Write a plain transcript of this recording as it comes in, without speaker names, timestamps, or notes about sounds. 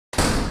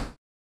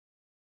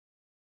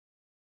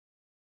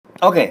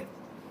Oke,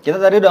 kita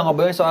tadi udah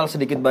ngobrolin soal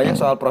sedikit banyak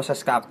soal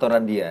proses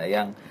keaktoran dia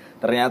yang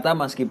ternyata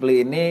Mas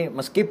Kipli ini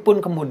meskipun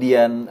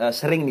kemudian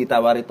sering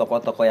ditawari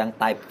tokoh-tokoh yang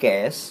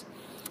typecast,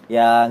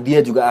 yang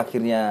dia juga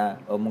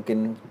akhirnya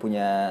mungkin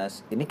punya,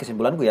 ini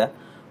kesimpulanku ya,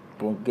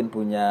 mungkin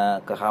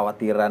punya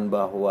kekhawatiran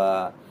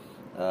bahwa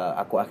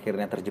aku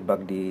akhirnya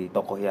terjebak di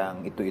tokoh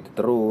yang itu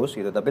terus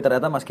gitu. Tapi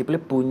ternyata Mas Kipli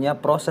punya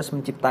proses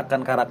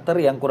menciptakan karakter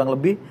yang kurang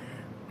lebih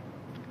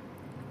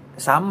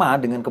sama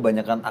dengan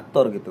kebanyakan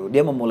aktor gitu.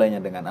 Dia memulainya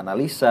dengan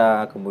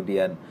analisa,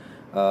 kemudian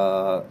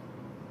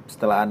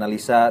setelah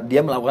analisa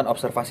dia melakukan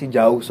observasi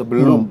jauh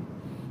sebelum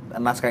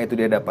naskah itu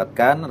dia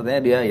dapatkan.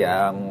 Artinya dia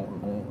yang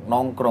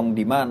nongkrong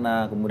di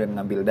mana, kemudian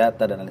ngambil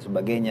data dan lain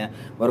sebagainya.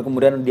 Baru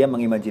kemudian dia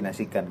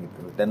mengimajinasikan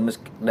gitu.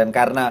 Dan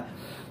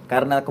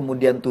karena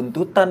kemudian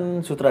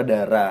tuntutan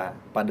sutradara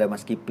pada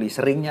Mas Kipli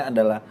seringnya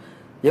adalah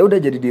ya udah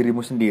jadi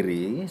dirimu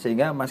sendiri,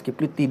 sehingga Mas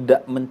Kipli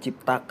tidak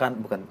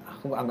menciptakan, bukan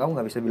aku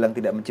nggak bisa bilang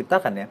tidak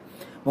menciptakan ya,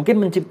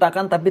 mungkin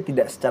menciptakan tapi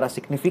tidak secara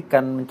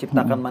signifikan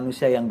menciptakan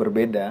manusia yang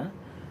berbeda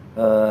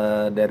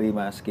dari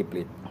Mas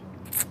Kipli.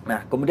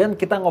 Nah kemudian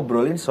kita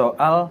ngobrolin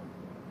soal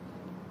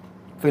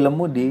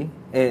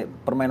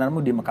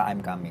permainanmu di Maka I'm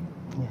Coming.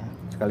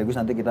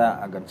 Sekaligus nanti kita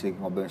akan sedikit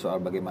ngobrolin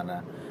soal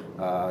bagaimana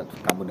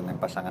kamu dengan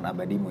pasangan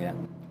abadimu ya.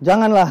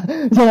 Jangan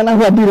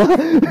abadi lah.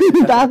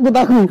 Takut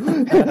aku.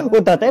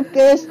 Udah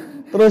tapcase,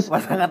 terus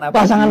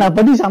pasangan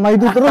abadi sama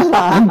itu terus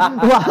lah.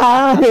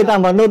 Wah,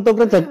 tambah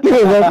nutup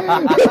rezeki.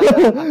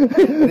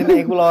 Ini nek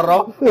iku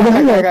loro.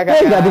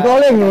 Enggak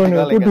dikoleng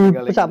ngono. Kudu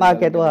pesak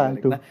paket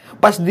waduh.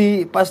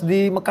 Pas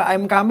di Maka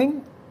I'm Coming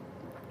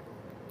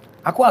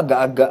aku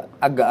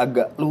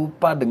agak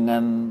lupa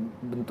dengan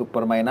bentuk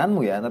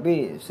permainanmu ya,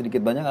 tapi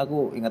sedikit banyak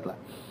aku ingat lah.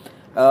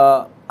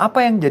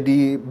 Apa yang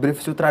jadi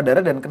brief sutradara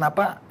dan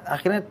kenapa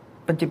akhirnya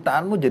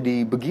penciptaanmu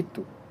jadi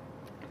begitu?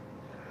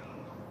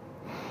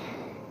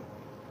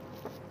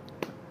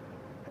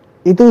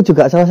 Itu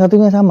juga salah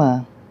satunya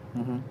sama.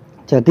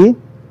 Jadi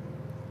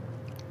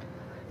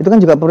itu kan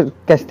juga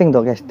casting,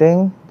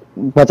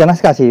 baca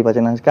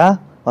naskah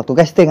waktu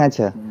casting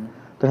aja.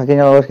 Terus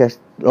akhirnya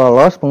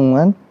lolos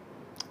pengumuman,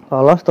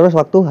 terus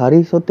waktu hari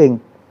syuting.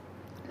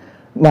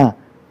 Nah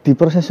di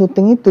proses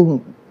syuting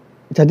itu,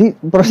 jadi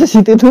proses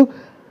itu tuh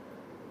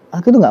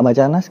aku tuh nggak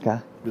baca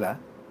naskah.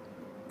 Lah,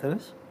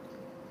 terus?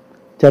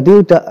 Jadi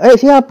udah,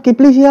 siap,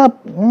 Kipli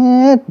siap,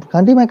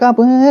 ganti make up,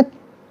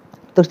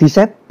 terus di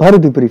set, baru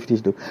di brief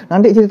di situ.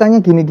 Nanti ceritanya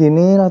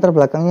gini-gini, latar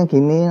belakangnya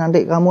gini,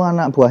 nanti kamu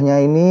anak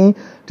buahnya ini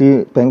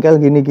di bengkel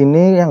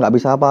gini-gini, yang nggak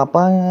bisa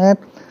apa-apa,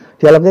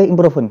 dialognya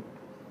improven.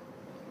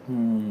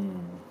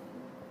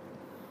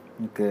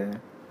 Oke.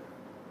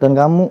 Dan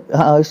kamu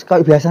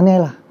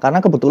biasanya lah,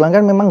 karena kebetulan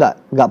kan memang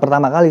nggak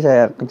pertama kali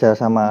saya kerja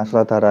sama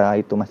sutradara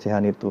itu Mas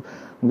Jihan itu.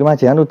 Mungkin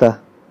Mas Jihan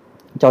udah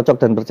cocok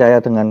dan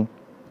percaya dengan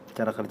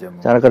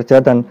cara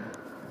kerja dan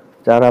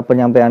cara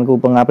penyampaianku,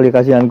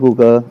 pengaplikasianku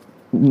ke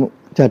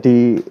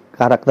jadi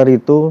karakter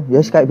itu.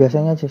 Ya kayak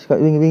biasanya aja, kayak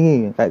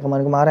wingi-wingi, kayak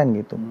kemarin-kemarin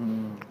gitu.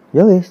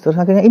 Ya wis, terus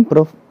akhirnya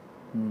improve.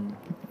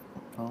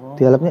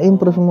 Dialognya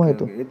improve semua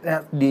itu.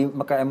 Di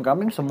Maka I'm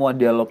Coming semua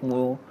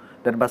dialogmu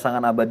dan pasangan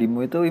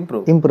abadimu itu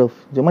improve.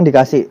 Cuman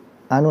dikasih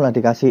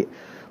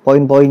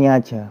poin-poinnya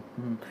aja.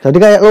 Jadi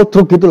kayak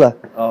loadruk gitulah.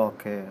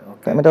 Oke.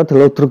 Kayak metode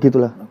loadruk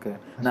gitulah. Oke.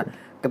 Nah,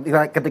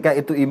 ketika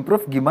itu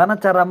improve,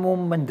 gimana caramu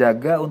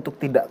menjaga untuk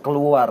tidak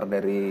keluar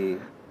dari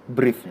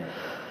briefnya?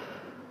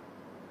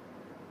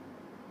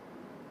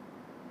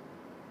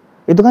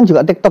 Itu kan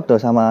juga TikTok tuh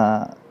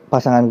sama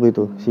pasanganku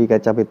itu, si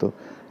Kecap itu.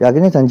 Ya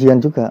akhirnya janjian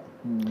juga.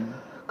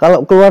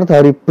 Kalau keluar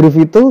dari brief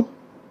itu,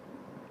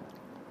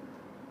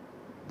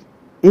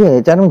 iya,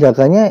 cara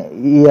menjaganya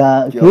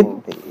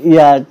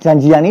ya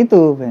janjian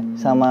itu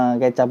sama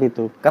Kecap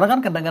itu. Karena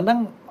kan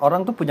kadang-kadang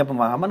orang tuh punya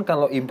pemahaman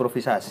kalau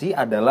improvisasi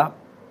adalah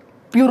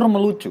pure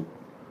melucu.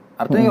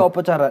 Artinya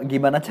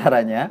gimana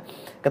caranya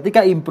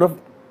ketika improv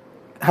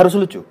harus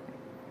lucu.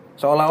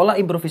 Seolah-olah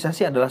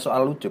improvisasi adalah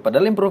soal lucu.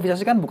 Padahal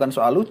improvisasi kan bukan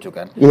soal lucu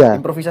kan.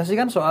 Iya. Improvisasi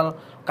kan soal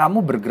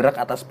kamu bergerak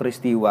atas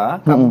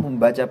peristiwa, kamu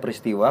membaca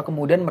peristiwa,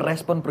 kemudian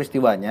merespon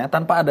peristiwanya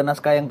tanpa ada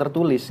naskah yang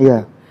tertulis.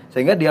 Iya. Gitu.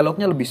 Sehingga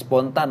dialognya lebih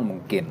spontan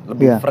mungkin,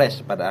 lebih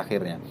fresh pada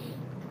akhirnya.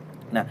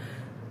 Nah,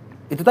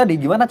 itu tadi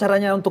gimana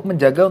caranya untuk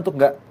menjaga untuk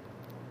nggak,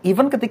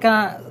 even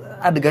ketika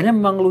adegannya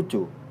memang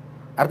lucu,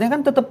 artinya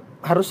kan tetap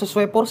harus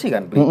sesuai porsi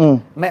kan,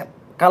 Nek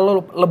kalau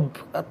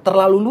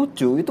terlalu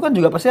lucu itu kan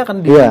juga pasti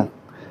akan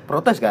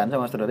diprotes kan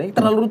sama saudara. Ini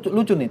terlalu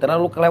lucu nih,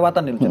 terlalu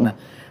kelewatan nih lucu. Nah,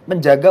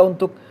 menjaga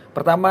untuk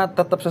pertama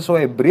tetap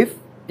sesuai brief,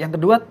 yang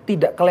kedua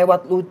tidak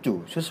kelewat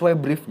lucu, sesuai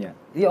briefnya.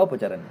 Iya apa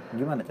caranya?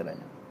 Gimana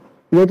caranya?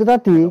 Ya itu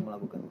tadi,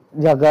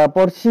 jaga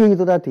porsi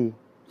itu tadi,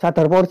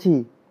 sadar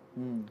porsi.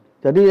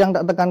 Jadi yang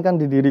tak tekankan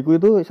di diriku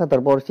itu sadar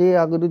porsi,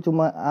 aku itu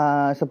cuma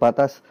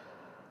sebatas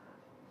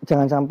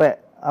jangan sampai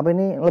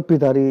lebih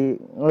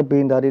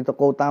dari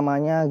tokoh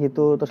utamanya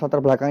gitu, terus latar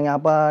belakangnya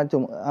apa,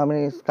 cuma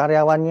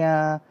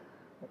karyawannya,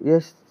 ya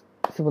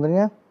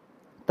sebenarnya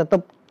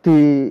tetap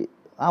di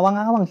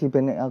awang-awang sih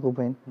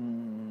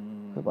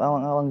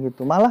awang-awang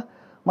gitu. Malah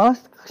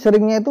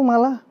seringnya itu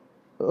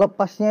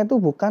lepasnya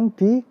itu bukan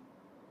di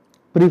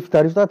brief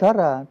dari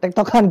sutradara,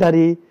 tektokan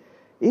dari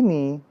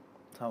ini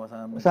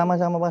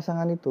sama-sama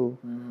pasangan itu.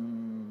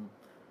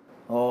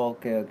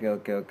 Oke.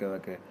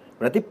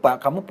 Berarti Pak,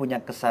 kamu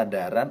punya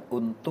kesadaran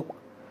untuk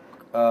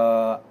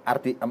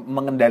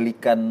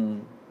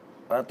mengendalikan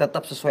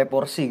tetap sesuai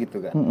porsi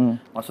gitu kan.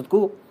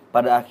 Maksudku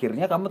pada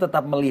akhirnya kamu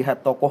tetap melihat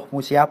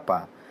tokohmu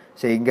siapa,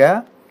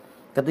 sehingga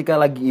ketika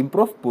lagi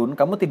improv pun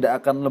kamu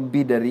tidak akan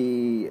lebih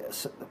dari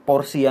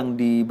porsi yang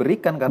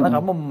diberikan karena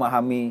kamu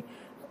memahami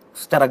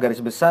secara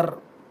garis besar.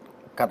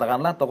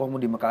 Katakanlah tokohmu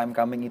di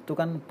Menjalani itu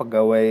kan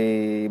pegawai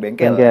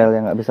bengkel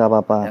yang nggak bisa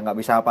apa-apa. Yang nggak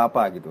bisa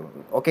apa-apa gitu.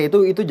 Oke,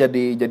 itu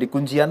jadi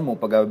kuncianmu,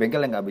 pegawai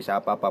bengkel yang nggak bisa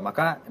apa-apa.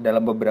 Maka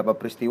dalam beberapa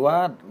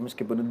peristiwa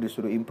meskipun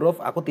disuruh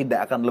improv, aku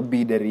tidak akan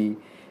lebih dari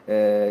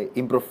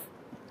improv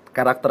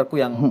karakterku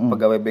yang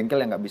pegawai bengkel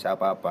yang nggak bisa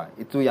apa-apa.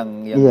 Itu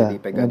yang jadi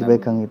pegangan. Yang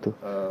dipegang itu.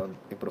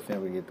 Improvnya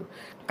begitu.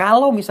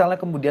 Kalau misalnya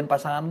kemudian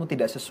pasanganmu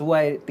tidak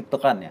sesuai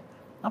tiktokannya,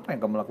 apa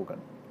yang kamu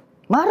lakukan?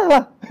 Marah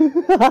lah.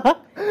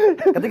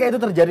 Ketika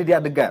itu terjadi di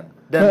adegan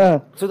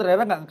dan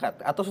sutradara nggak angkat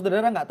atau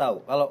sutradara nggak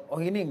tahu kalau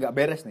ini nggak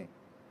beres nih,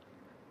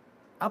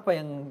 apa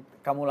yang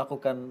kamu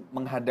lakukan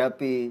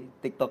menghadapi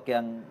TikTok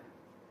yang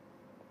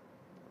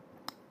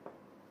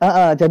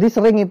jadi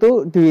sering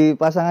itu di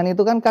pasangan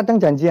itu kan kadang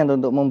janjian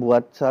untuk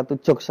membuat suatu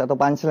jokes atau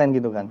punchline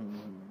gitu kan.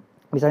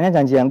 Misalnya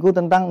janjianku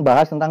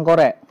bahas tentang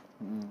korek,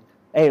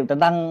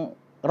 tentang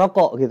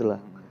rokok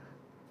gitulah.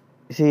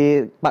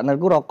 Si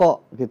partnerku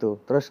rokok gitu,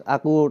 terus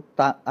aku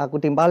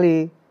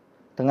timpali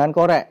dengan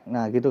korek,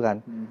 nah gitu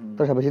kan.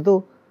 Terus habis itu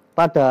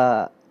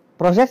pada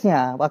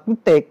prosesnya waktu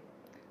take,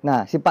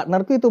 nah si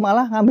partnerku itu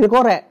malah ngambil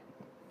korek,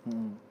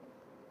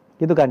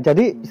 gitu kan.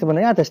 Jadi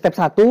sebenarnya ada step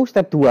 1,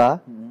 step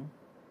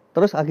 2,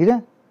 terus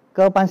akhirnya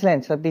ke punchline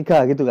step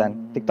 3 gitu kan,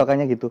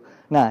 tiktokannya gitu.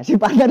 Nah si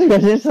partner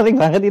biasanya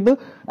sering banget itu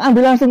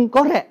ambil langsung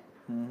korek.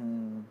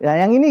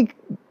 Ya yang ini,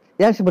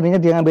 yang sebenarnya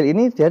dia ngambil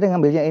ini, dia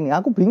ngambilnya ini,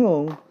 aku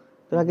bingung.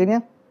 Terus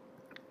akhirnya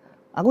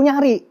aku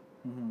nyari,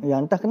 ya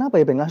entah kenapa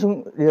ya Ben,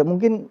 langsung ya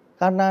mungkin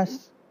karena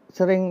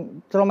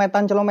sering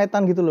celometan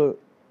gitu loh.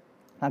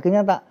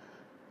 Akhirnya tak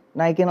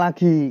naikin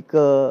lagi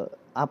ke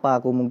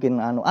aku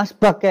mungkin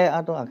asbak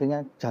kayak atau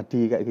akhirnya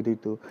jadi kayak gitu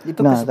itu.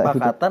 Itu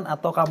kesepakatan gitu.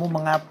 Atau kamu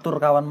mengatur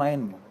kawan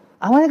mainmu?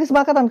 Awalnya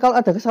kesepakatan, kalau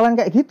ada kesalahan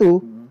kayak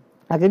gitu,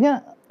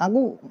 akhirnya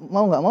aku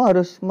mau nggak mau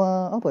harus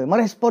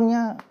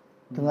meresponnya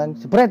dengan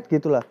jebret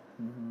gitulah.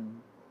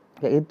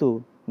 Kayak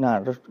itu.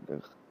 Nah, terus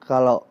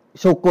kalau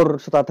syukur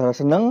sutradara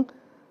seneng,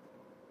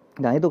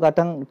 nah itu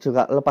kadang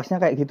juga lepasnya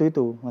kayak gitu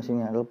itu,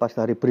 maksudnya lepas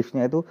dari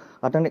briefnya itu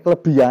kadang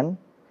kelebihan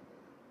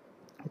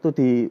itu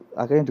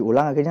akhirnya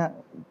diulang, akhirnya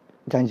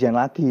janjian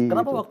lagi.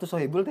 Kenapa gitu. Waktu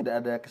Sohibul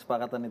tidak ada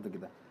kesepakatan itu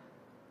kita?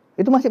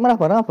 Itu masih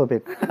meraba-raba,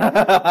 Beb.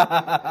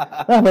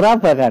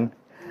 Meraba kan.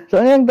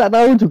 Soalnya yang tak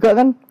tahu juga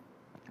kan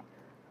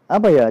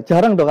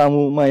jarang dong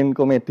kamu main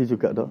komedi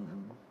juga dong.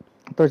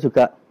 Terus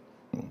juga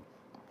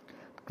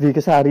di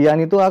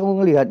keseharian itu aku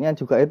ngelihatnya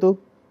juga itu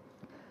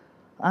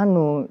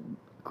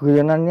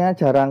guyonannya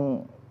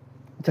jarang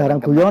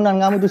guyonan,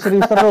 kamu itu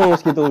serius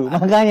terus gitu.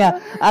 Makanya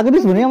aku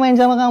tuh sebenarnya main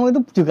sama kamu itu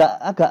juga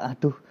agak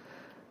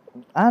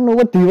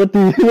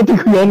wedi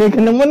guyone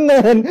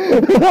kenemenen.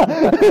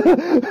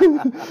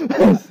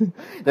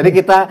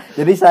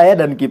 Jadi saya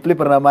dan Kipli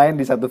pernah main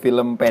di satu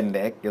film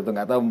pendek gitu,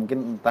 nggak tahu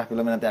mungkin entah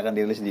filmnya nanti akan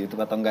dirilis di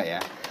YouTube atau enggak ya.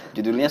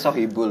 Judulnya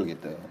Sohibul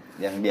gitu.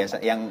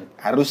 Yang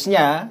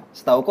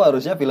setauku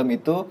harusnya film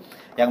itu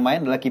yang main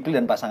adalah Kipli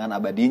dan pasangan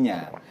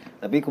abadinya.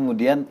 Tapi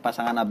kemudian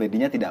pasangan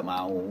abadinya tidak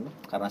mau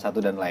karena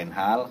satu dan lain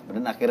hal.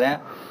 Kemudian akhirnya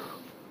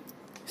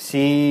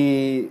si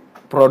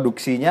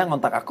produksinya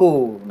ngontak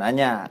aku,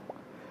 nanya,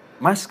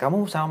 "Mas,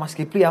 kamu sama Mas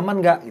Kipli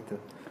aman nggak?"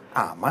 gitu.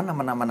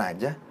 Aman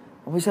aja.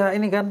 Bisa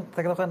ini kan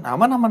tektokan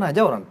aman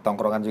aja, orang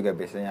tongkrongan juga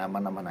biasanya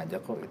aman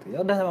aja kok gitu.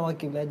 Ya udah sama Mas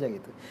Kipli aja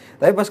gitu.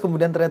 Tapi pas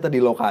kemudian ternyata di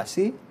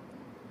lokasi,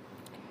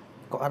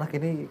 kok anak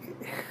ini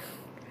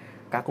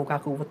kaku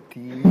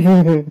wedi.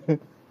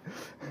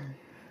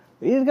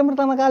 Ini kan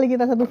pertama kali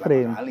kita satu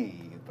frame.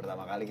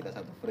 Pertama kali kita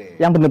satu frame.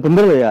 Yang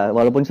bener-bener loh ya,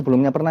 walaupun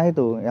sebelumnya pernah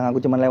itu, yang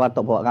aku cuma lewat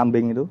tok bawa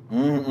kambing itu.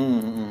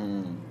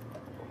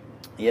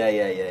 Iya.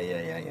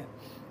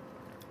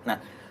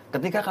 Nah,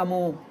 ketika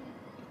kamu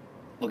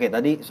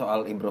tadi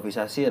soal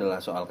improvisasi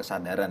adalah soal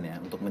kesadaran ya,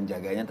 untuk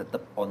menjaganya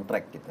tetap on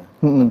track gitu,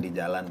 tetap di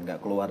jalan,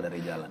 nggak keluar dari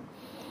jalan.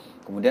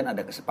 Kemudian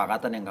ada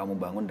kesepakatan yang kamu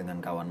bangun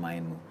dengan kawan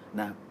mainmu.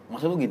 Nah,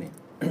 maksudku gini,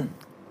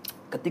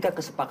 ketika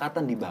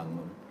kesepakatan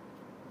dibangun,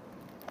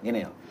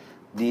 gini ya,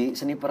 di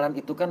seni peran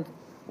itu kan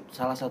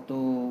salah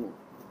satu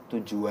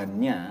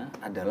tujuannya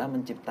adalah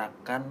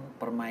menciptakan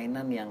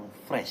permainan yang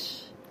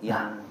fresh,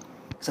 yang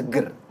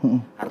seger.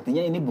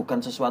 Artinya ini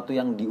bukan sesuatu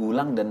yang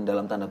diulang dan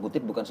dalam tanda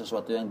kutip bukan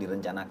sesuatu yang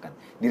direncanakan.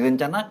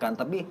 Direncanakan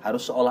tapi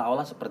harus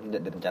seolah-olah seperti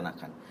tidak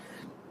direncanakan.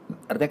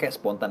 Artinya kayak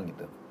spontan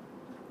gitu.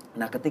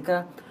 Nah,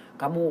 ketika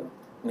kamu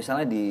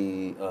misalnya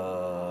di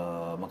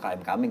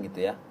Menjalani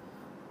gitu ya.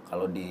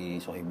 Kalau di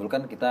Sohibul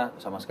kan kita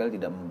sama sekali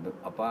tidak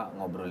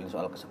ngobrolin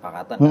soal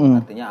kesepakatan kan.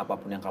 Artinya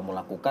apapun yang kamu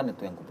lakukan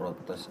itu yang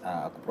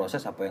aku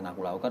proses, apa yang aku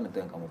lakukan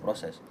itu yang kamu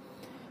proses.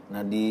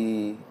 Nah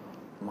di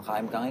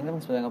KM ini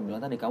kan seperti yang kamu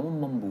bilang tadi, kamu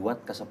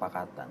membuat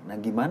kesepakatan. Nah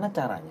gimana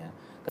caranya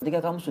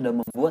ketika kamu sudah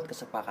membuat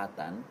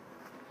kesepakatan,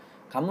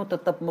 kamu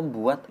tetap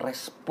membuat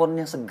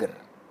responnya seger,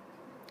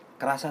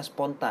 kerasa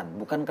spontan,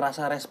 bukan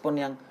kerasa respon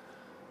yang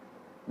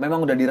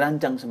memang udah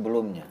dirancang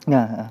sebelumnya.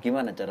 Nah,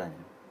 gimana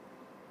caranya?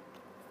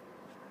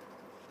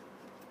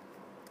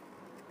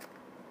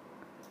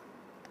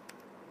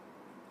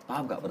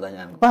 Paham gak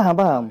pertanyaan?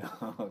 paham.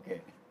 Oke.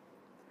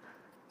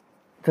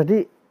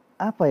 Jadi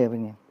apa ya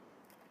ini?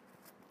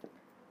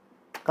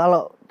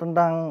 Kalau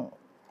tentang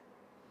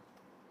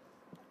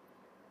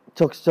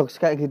jokes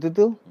kayak gitu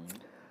tuh,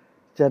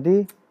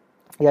 jadi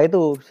ya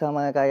itu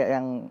sama kayak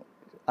yang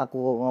aku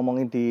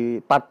ngomongin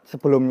di part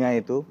sebelumnya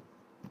itu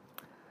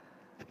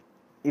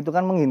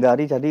kan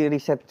menghindari, jadi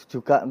riset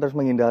juga, terus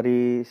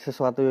menghindari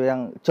sesuatu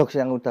yang jokes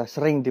yang udah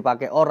sering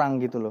dipakai orang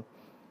gitu loh.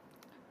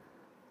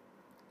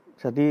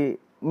 Jadi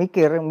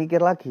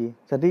mikir lagi.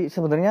 Jadi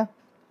sebenarnya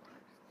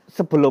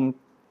sebelum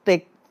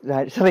take,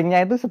 nah,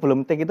 seringnya itu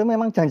sebelum take itu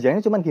memang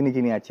janjiannya cuma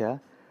gini-gini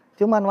aja.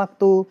 Cuman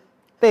waktu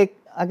take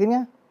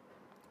akhirnya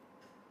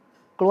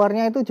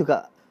keluarnya itu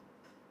juga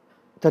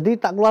jadi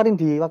tak keluarin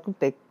di waktu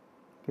take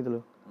gitu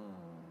loh.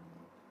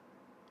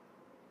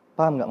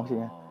 Paham nggak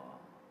maksudnya?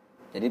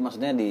 Jadi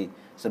maksudnya di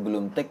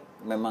sebelum take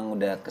memang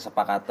udah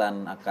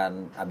kesepakatan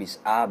akan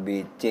habis A,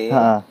 B, C.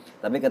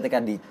 Tapi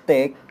ketika di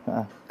take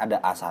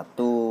ada A1,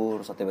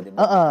 terus tiba-tiba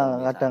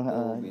kadang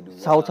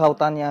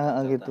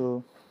saut-sautannya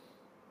gitu.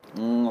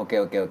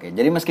 Oke.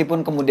 Jadi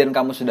meskipun kemudian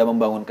kamu sudah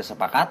membangun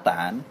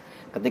kesepakatan,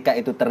 ketika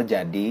itu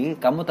terjadi,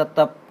 kamu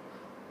tetap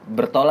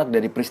bertolak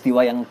dari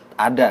peristiwa yang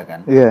ada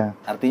kan? Iya.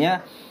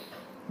 Artinya,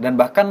 dan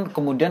bahkan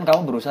kemudian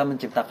kamu berusaha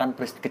menciptakan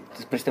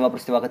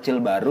peristiwa-peristiwa kecil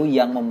baru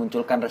yang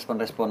memunculkan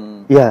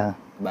respon-respon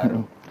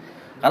baru.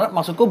 Karena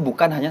maksudku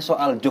bukan hanya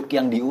soal joke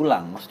yang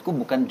diulang, maksudku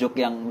bukan joke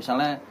yang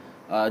misalnya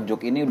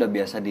joke ini udah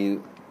biasa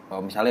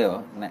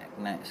misalnya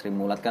nek Sri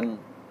Mulat kan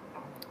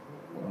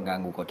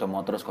mengganggu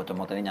kocomot, terus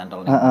kocomot ini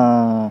nyantol nih.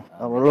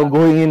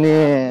 Logo ini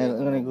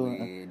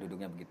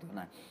duduknya begitu.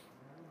 Nah,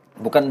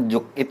 bukan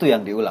joke itu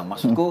yang diulang.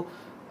 Maksudku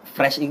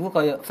fresh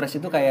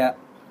itu kayak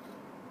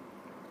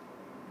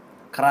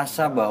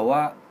kerasa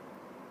bahwa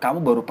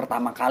kamu baru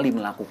pertama kali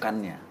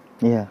melakukannya.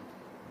 Iya.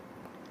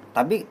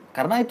 Tapi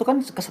karena itu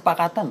kan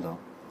kesepakatan toh.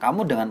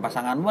 Kamu dengan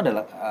pasanganmu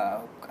adalah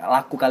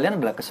laku kalian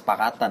adalah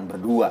kesepakatan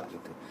berdua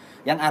gitu.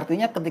 Yang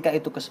artinya ketika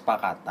itu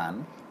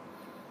kesepakatan,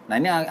 nah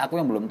ini aku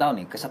yang belum tahu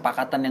nih,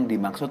 kesepakatan yang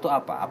dimaksud tuh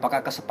apa?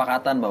 Apakah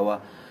kesepakatan bahwa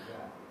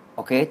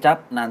oke,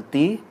 Cap,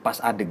 nanti pas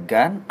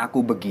adegan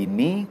aku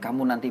begini,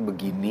 kamu nanti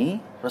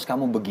begini, terus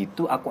kamu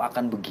begitu, aku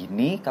akan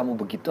begini, kamu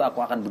begitu,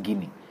 aku akan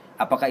begini.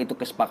 Apakah itu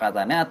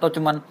kesepakatannya atau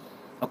cuman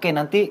oke,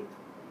 nanti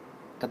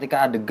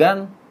ketika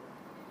adegan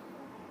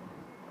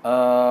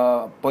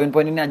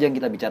poin-poin ini aja yang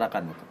kita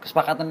bicarakan gitu.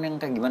 Kesepakatan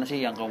yang kayak gimana sih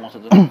yang kamu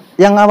maksud tuh?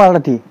 Yang awal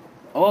tadi.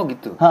 Oh,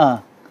 gitu.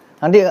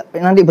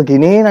 Nanti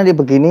begini, nanti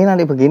begini,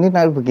 nanti begini,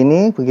 nanti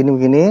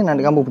begini,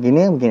 nanti kamu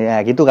begini ya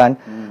gitu kan.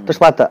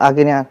 Terus pada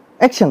akhirnya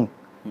action.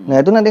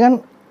 Nah, itu nanti kan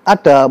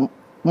ada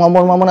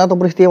momen-momen atau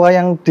peristiwa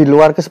yang di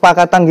luar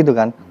kesepakatan gitu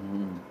kan.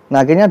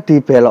 Nah, akhirnya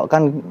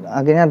dibelokkan,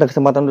 akhirnya ada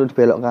kesempatan untuk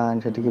dibelokkan,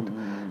 jadi gitu.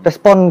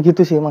 Respon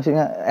gitu sih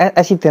maksudnya,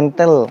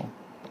 accidental.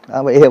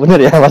 Iya benar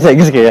ya bahasa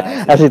Inggris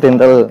kayak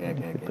accidental.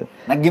 Gitu.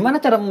 Nah,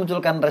 gimana cara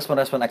memunculkan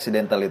respon-respon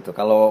accidental itu?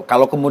 Kalau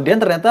kemudian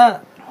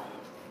ternyata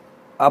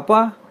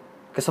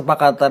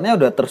kesepakatannya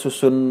udah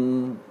tersusun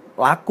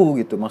laku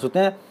gitu.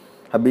 Maksudnya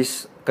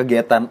habis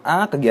kegiatan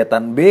A,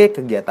 kegiatan B,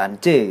 kegiatan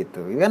C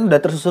gitu. Ini kan udah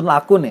tersusun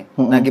laku nih.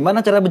 Nah,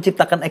 gimana cara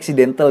menciptakan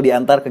accidental di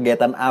antar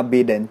kegiatan A,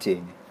 B, dan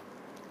C ini?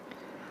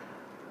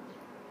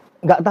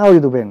 Nggak tahu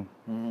itu, Ben.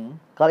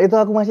 Kalau itu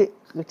aku masih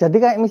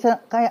jadi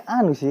kayak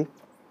anu sih.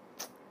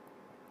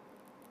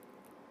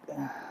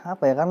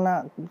 Apa ya,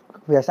 karena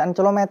kebiasaan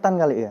celometan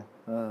kali ya.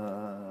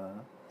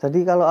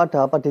 Jadi kalau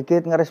ada apa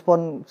dikit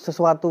ngerespon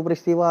sesuatu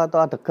peristiwa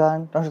atau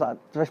adegan, terus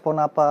respon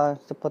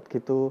apa cepet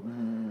gitu.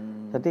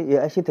 Jadi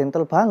ya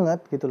accidental banget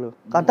gitu loh.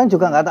 Kadang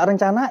juga nggak tak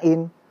rencanain.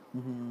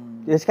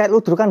 Ya kayak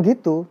ludrukan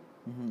gitu.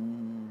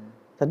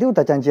 Jadi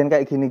udah janjian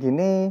kayak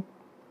gini-gini.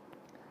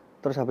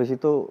 Terus habis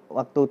itu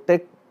waktu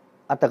take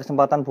ada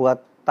kesempatan buat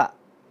tak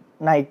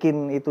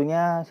naikin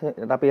itunya,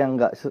 tapi yang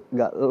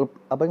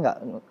nggak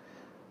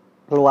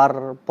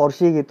keluar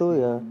porsi gitu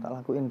ya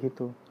tak lakuin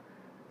gitu.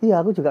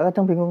 Iya, aku juga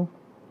kadang bingung.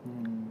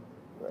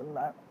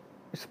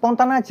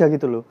 Spontan aja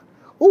gitu loh.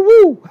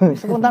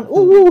 Spontan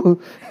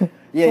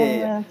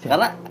Iya.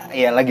 Karena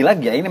ya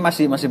lagi-lagi ya ini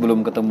masih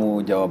belum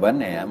ketemu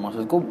jawabannya ya.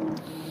 Maksudku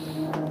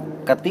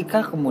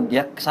ketika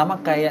kemudian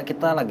sama kayak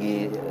kita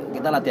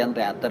latihan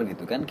teater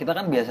gitu kan, kita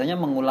kan biasanya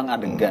mengulang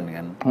adegan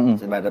kan.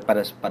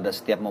 Pada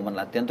setiap momen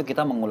latihan tuh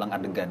kita mengulang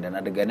adegan dan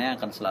adegannya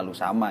akan selalu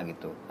sama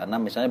gitu. Karena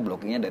misalnya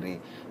blockingnya dari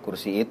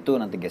kursi itu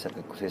nanti geser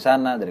ke kursi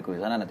sana, dari kursi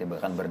sana nanti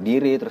bahkan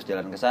berdiri terus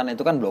jalan ke sana,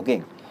 itu kan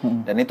blocking.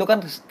 Dan itu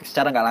kan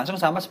secara nggak langsung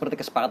sama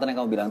seperti kesepakatan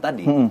yang kamu bilang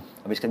tadi.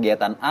 Habis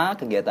kegiatan A,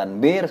 kegiatan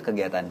B, terus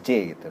kegiatan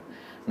C gitu.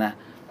 Nah,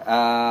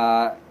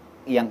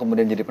 yang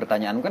kemudian jadi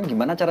pertanyaan kan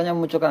gimana caranya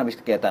memunculkan habis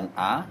kegiatan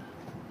A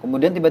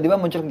Kemudian tiba-tiba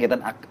muncul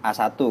kegiatan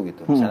A1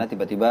 gitu. Misalnya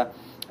tiba-tiba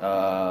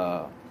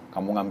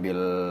kamu ngambil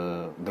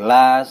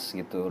gelas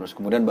gitu, terus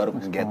kemudian baru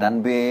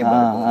kegiatan B,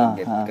 baru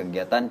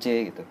kegiatan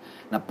C gitu.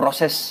 Nah,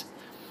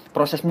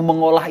 prosesmu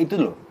mengolah itu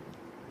loh.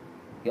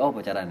 Ya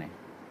apa caranya?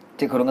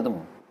 Cek kurang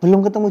ketemu.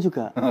 Belum ketemu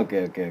juga.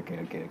 Oke.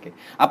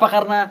 Apa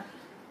karena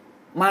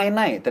main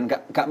naik dan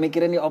gak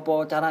mikirin ya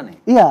apa caranya?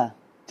 Iya.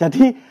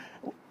 Jadi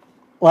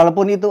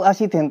walaupun itu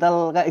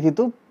aksidental kayak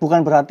gitu,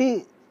 bukan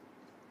berarti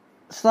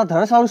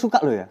sutradara selalu suka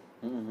loh ya.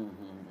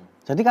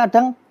 Jadi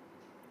kadang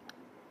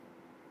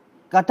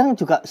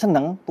juga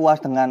seneng, puas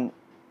dengan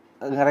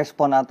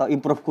ngerespon atau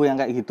improveku yang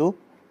kayak gitu.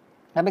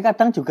 Tapi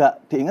kadang juga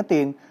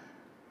diingetin,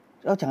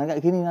 oh jangan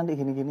kayak gini, nanti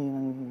gini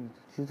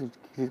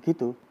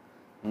gitu.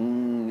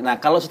 Nah,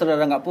 kalau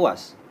sutradara nggak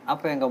puas,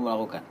 apa yang kamu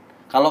lakukan?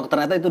 Kalau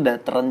ternyata itu udah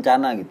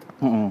terencana gitu.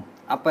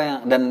 Apa yang,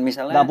 dan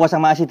misalnya nggak puas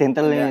sama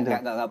aksidentalnya itu.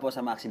 Nggak puas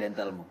sama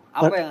aksidentalmu.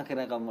 Apa yang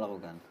akhirnya kamu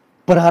lakukan?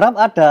 Berharap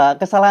ada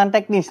kesalahan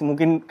teknis,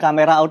 mungkin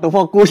kamera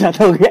autofokus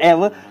atau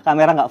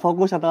kamera nggak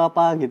fokus atau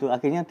apa gitu,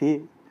 akhirnya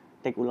di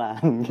take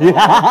ulang.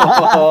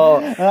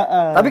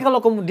 Tapi kalau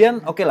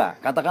kemudian oke lah,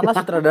 katakanlah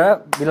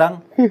sutradara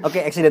bilang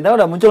oke, accidental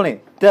udah muncul nih,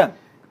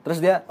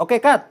 terus dia oke,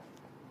 cut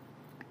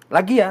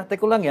lagi ya, take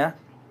ulang ya,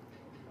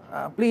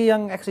 please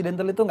yang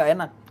accidental itu nggak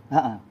enak,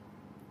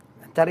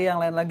 cari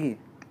yang lain lagi.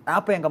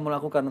 Apa yang kamu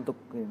lakukan untuk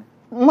ini?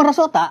 Meres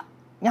otak,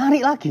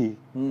 nyari lagi.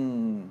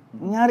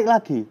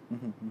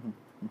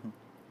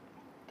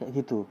 Kayak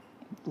gitu.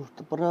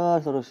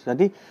 Terus.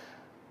 Jadi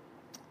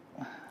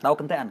tahu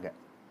kentean gak?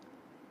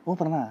 Oh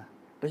pernah.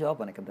 Terus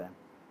apa nih kentean?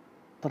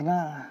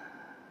 Pernah.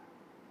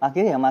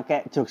 Akhirnya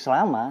pakai jokes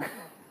lama.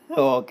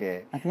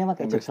 Oke. Akhirnya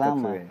pakai jokes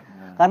lama.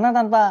 Karena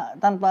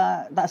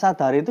tanpa tak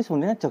sadari itu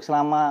sebenarnya jokes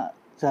lama.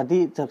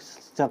 Jadi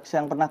jokes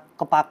yang pernah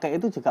kepake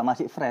itu juga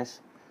masih fresh.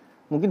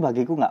 Mungkin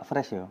bagiku nggak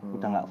fresh ya,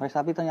 udah nggak fresh,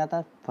 tapi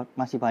ternyata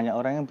masih banyak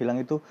orang yang bilang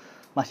itu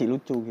masih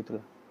lucu gitu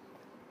loh.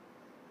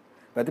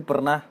 Berarti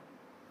pernah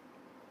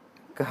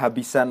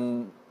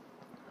kehabisan?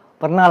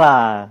 Pernah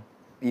lah.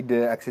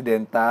 Ide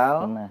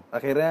aksidental, pernah.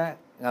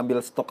 Akhirnya ngambil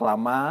stok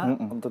lama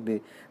untuk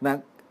nah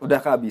udah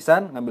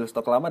kehabisan, ngambil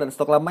stok lama dan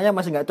stok lamanya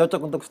masih nggak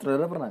cocok untuk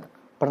sutradara, pernah nggak?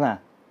 Pernah.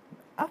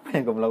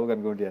 Apa yang kamu lakukan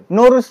kemudian?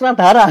 Nurut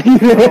sutradara.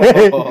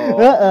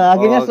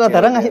 Akhirnya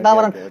sutradara ngasih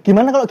tawaran,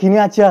 gimana kalau gini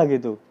aja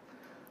gitu.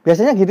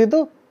 Biasanya gitu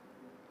tuh,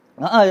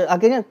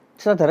 akhirnya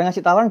sutradara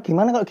ngasih tawaran,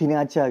 gimana kalau gini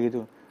aja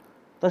gitu.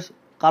 Terus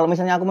kalau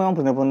misalnya aku memang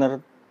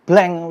benar-benar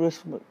blank,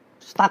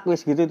 stuck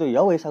gitu itu, ya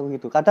wes aku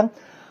gitu. Kadang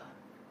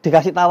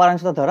dikasih tawaran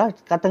sutradara,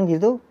 kadang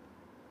gitu,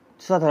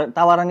 sutradara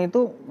tawaran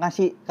itu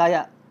ngasih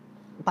kayak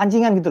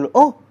pancingan gitu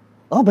loh.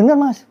 Oh bener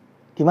mas,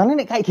 gimana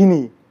nih kayak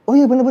gini? Oh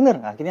iya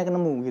bener-bener, akhirnya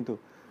ketemu gitu.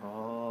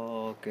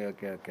 Oke.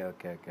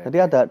 Jadi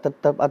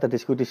tetap ada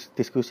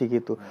diskusi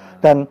gitu.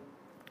 Dan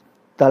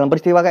dalam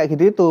peristiwa kayak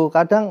gitu itu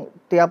kadang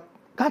tiap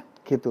cut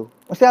gitu,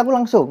 mesti aku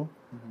langsung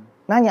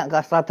nanya ke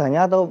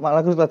sutradaranya atau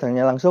malah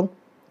sutradaranya langsung,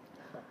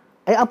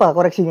 apa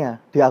koreksinya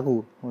di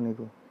aku,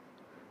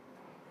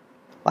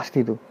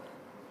 pasti itu.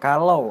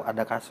 Kalau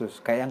ada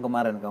kasus kayak yang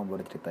kemarin kamu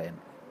baru ceritain,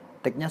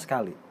 take-nya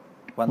sekali,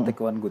 one take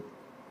one good,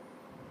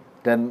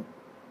 dan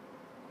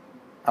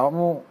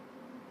kamu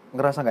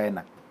ngerasa nggak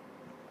enak,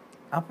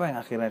 apa yang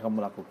akhirnya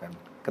kamu lakukan?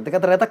 Ketika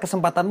ternyata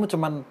kesempatanmu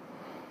cuman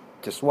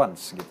just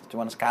once gitu,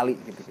 cuman sekali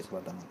gitu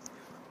kesempatanmu.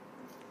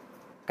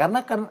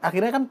 Karena kan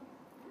akhirnya kan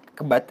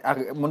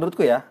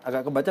menurutku ya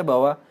agak kebaca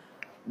bahwa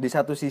di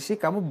satu sisi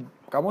kamu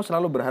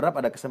selalu berharap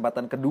ada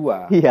kesempatan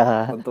kedua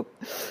untuk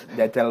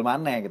jajal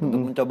maneh gitu,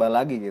 untuk mencoba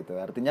lagi gitu.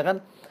 Artinya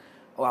kan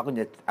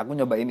aku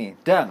nyoba ini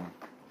dan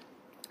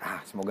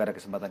semoga ada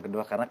kesempatan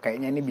kedua karena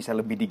kayaknya ini bisa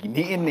lebih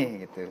diginiin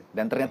nih gitu.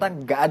 Dan ternyata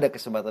nggak ada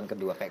kesempatan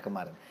kedua kayak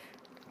kemarin.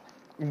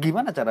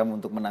 Gimana caramu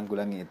untuk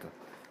menanggulangi itu?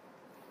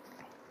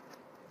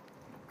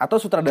 Atau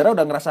sutradara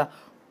udah ngerasa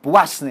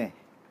puas nih,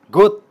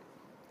 good,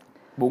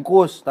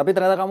 bungkus, tapi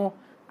ternyata kamu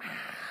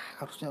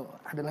harusnya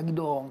ada lagi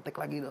dong, take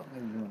lagi dong,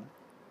 gimana?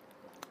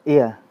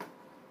 Iya.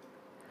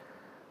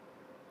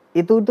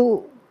 Itu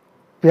tuh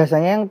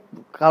biasanya yang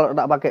kalau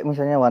tak pakai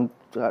misalnya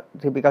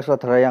tipikal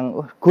sutradara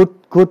yang good,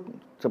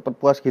 cepet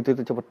puas gitu,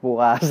 itu cepet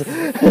puas.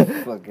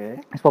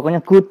 Oke. Pokoknya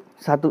good,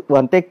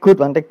 one take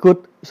good.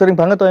 Sering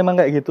banget tuh emang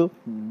kayak gitu.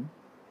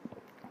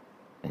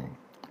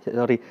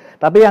 Sorry.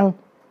 Tapi yang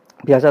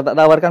biasa tak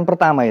tawarkan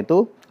pertama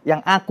itu,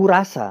 yang aku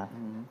rasa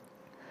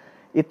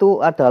itu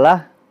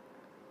adalah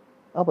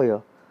apa ya?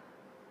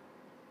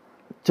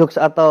 Jokes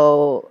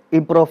atau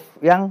improv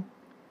yang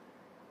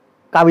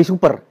KW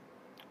super.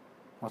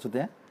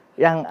 Maksudnya?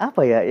 Yang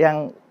apa ya?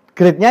 Yang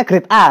grade-nya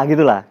grade A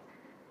gitulah.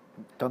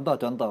 Contoh,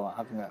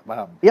 aku nggak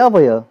paham. Ya apa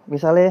ya?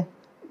 Misalnya,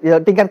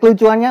 ya tingkat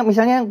kelucuannya,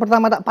 misalnya yang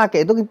pertama tak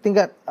pakai itu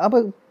tingkat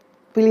apa?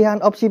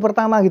 Pilihan opsi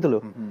pertama gitu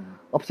loh.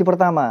 Opsi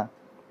pertama.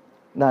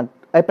 Nah,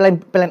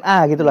 plan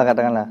A gitulah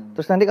katakanlah.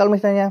 Terus nanti kalau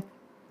misalnya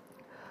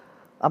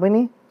apa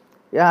ini?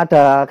 Ya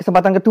ada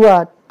kesempatan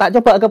kedua, tak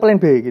coba ke plan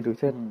B gitu.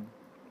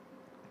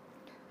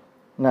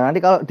 Nah, nanti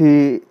kalau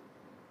di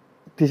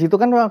situ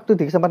kan waktu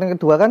di kesempatan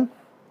kedua kan,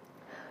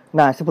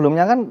 nah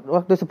sebelumnya kan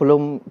waktu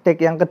sebelum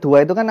take yang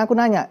kedua itu kan aku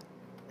nanya,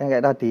 yang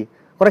kayak tadi.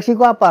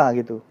 Koreksiku apa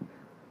gitu.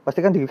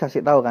 Pasti kan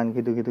dikasih tahu kan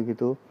gitu.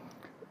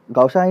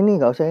 Nggak usah ini.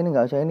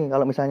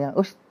 Kalau misalnya,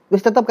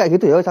 wis tetap kayak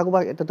gitu ya, aku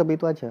pakai tetap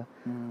itu aja.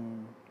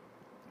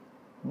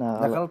 Nah,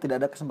 kalau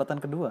tidak ada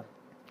kesempatan kedua?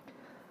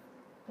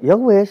 Ya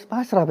wis,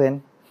 pasrah Ben.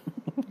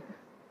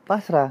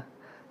 Pasrah.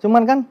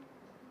 Cuman kan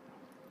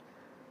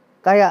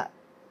kayak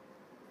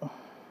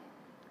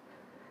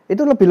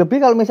itu lebih-lebih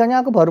kalau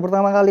misalnya aku baru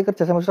pertama kali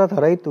kerja sama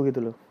sutradara itu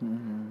gitu loh.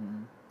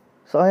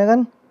 Soalnya kan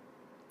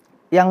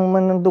yang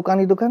menentukan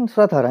itu kan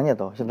sutradaranya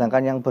toh,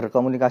 sedangkan yang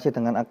berkomunikasi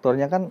dengan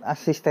aktornya kan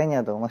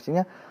asistennya toh.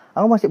 Maksudnya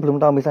aku masih belum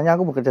tahu, misalnya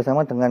aku bekerja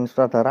sama dengan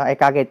sutradara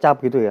Eka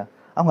Kecap gitu ya.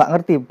 Aku nggak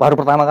ngerti, baru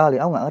pertama kali,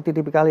 aku nggak ngerti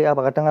tipikalnya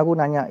apa. Kadang aku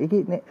nanya,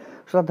 nek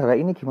sutradara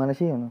ini gimana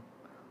sih?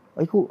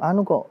 Iku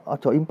kok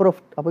ojo improve,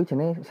 apa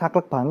jenenge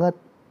saklek banget.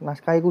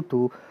 Naskah iku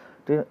kudu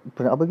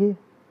apa iki?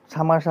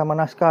 Sama-sama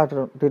naskah,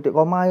 titik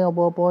koma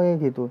apa-apa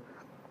gitu.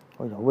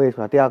 Oh ya wes,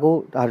 berarti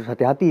aku harus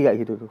hati-hati kayak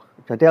gitu tuh.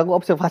 Jadi aku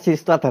observasi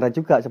sutradara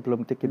juga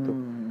sebelum tik itu.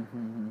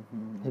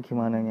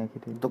 Gimana ya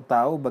gitu. Untuk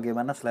tahu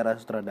bagaimana selera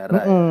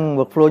sutradara ya.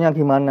 Workflow-nya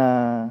gimana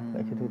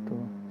kayak gitu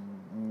tuh.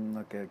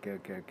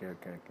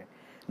 Oke.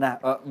 Nah,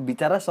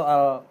 bicara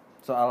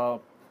soal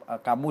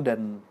kamu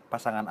dan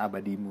pasangan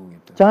abadimu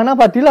gitu. Jangan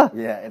abadi lah.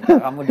 Ya,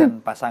 kamu dan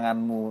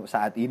pasanganmu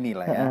saat ini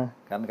lah ya.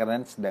 Kan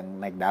kalian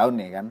sedang naik daun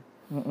ya kan.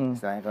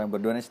 Istilahnya kalian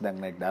berdua nih sedang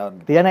naik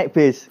daun gitu. Dia naik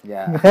bis.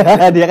 Ya.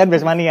 Dia kan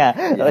bis mania.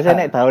 Kalau saya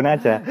naik daun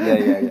aja.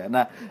 Iya.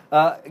 Nah,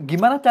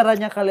 gimana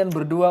caranya kalian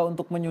berdua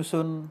untuk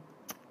menyusun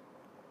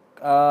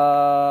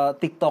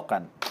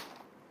TikTokan?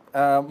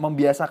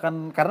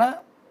 Membiasakan, karena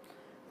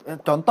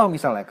contoh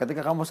misalnya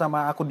ketika kamu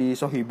sama aku di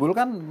Sohibul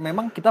kan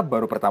memang kita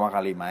baru pertama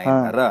kali main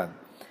bareng.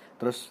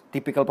 Terus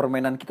tipikal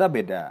permainan kita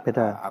beda.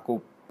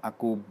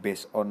 Aku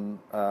based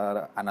on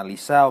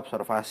analisa,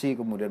 observasi,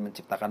 kemudian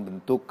menciptakan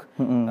bentuk,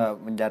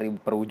 mencari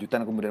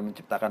perwujudan, kemudian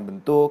menciptakan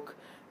bentuk.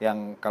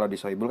 Yang kalau di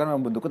Sohibul kan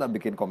memang bentukku tak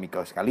bikin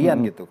komikal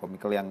sekalian gitu,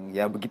 komikal yang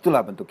ya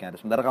begitulah bentuknya.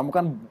 Sementara kamu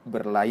kan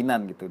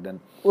berlainan gitu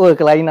dan.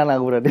 Kelainan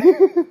aku berarti.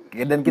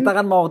 Dan kita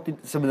kan mau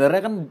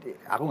sebenarnya kan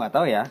aku nggak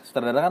tahu ya,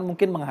 sutradara kan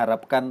mungkin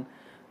mengharapkan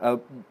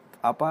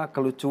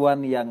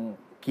kelucuan yang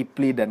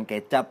Kipli dan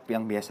Kecap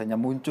yang biasanya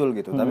muncul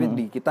gitu. Tapi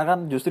di kita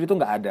kan justru itu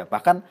nggak ada.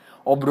 Bahkan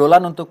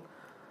obrolan untuk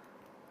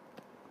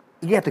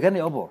iya kan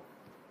ya opo.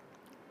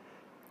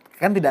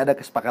 Kan tidak ada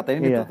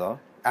kesepakatan itu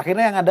toh.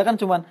 Akhirnya yang ada kan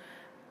cuman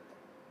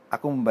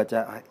aku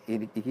membaca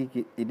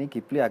ini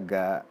Kipli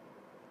agak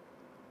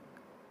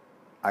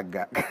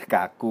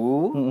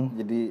kaku.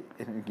 Jadi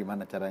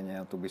gimana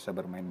caranya untuk bisa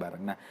bermain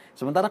bareng. Nah,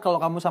 sementara kalau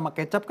kamu sama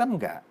Kecap kan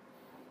enggak.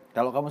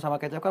 Kalau kamu sama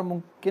Kecap kan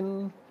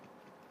mungkin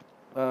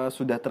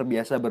sudah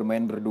terbiasa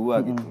bermain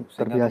berdua gitu.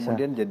 Sehingga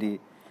kemudian jadi.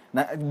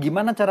 Nah,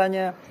 gimana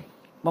caranya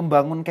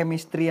membangun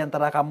chemistry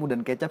antara kamu dan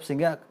Kecap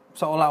sehingga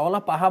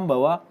seolah-olah paham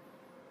bahwa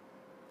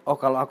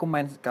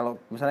kalau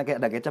misalnya kayak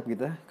ada Kecap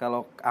gitu ya,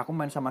 kalau aku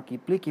main sama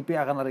Kipli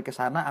akan lari ke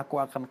sana,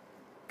 aku akan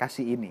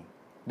kasih ini.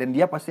 Dan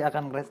dia pasti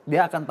akan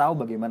tahu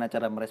bagaimana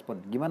cara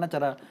merespon. Gimana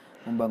cara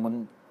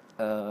membangun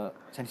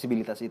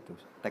sensibilitas itu,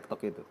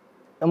 TikTok itu.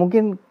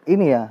 Mungkin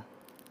ini ya.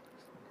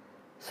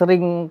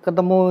 Sering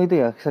ketemu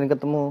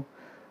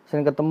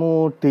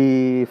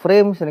di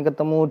frame, sering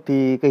ketemu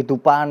di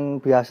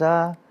kehidupan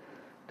biasa,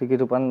 di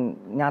kehidupan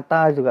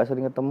nyata juga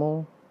sering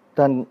ketemu.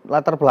 Dan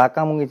latar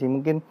belakang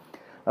mungkin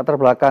latar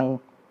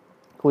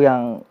belakangku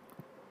yang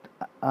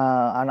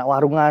anak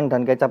warungan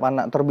dan Kecap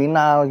anak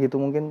terminal gitu,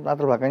 mungkin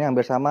latar belakangnya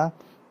hampir sama.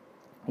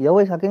 Ya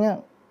wes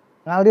akhirnya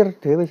ngalir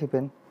dewe sih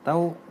Ben.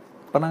 Tahu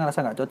pernah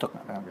ngerasa nggak cocok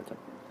nggak dengan Kecap?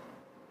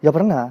 Ya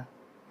pernah.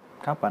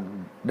 Kapan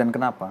dan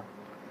kenapa?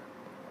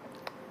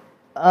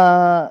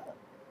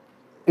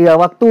 Ya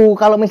waktu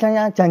kalau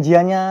misalnya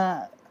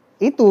janjiannya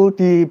itu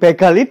di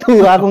begal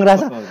itu aku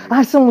ngerasa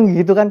asem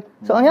gitu kan.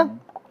 Soalnya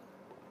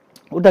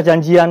udah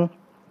janjian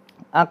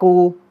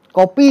aku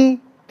kopi,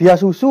 dia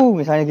susu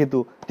misalnya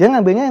gitu. Dia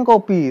ngambilnya yang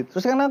kopi.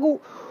 Terus kan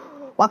aku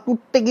waktu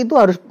take itu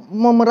harus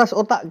memeras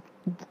otak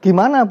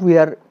gimana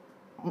biar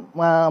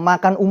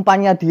makan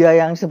umpannya dia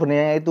yang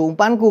sebenarnya itu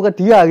umpanku ke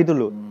dia gitu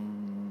loh.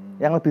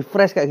 Yang lebih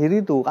fresh kayak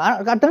gitu.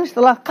 Kadang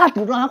setelah cut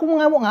aku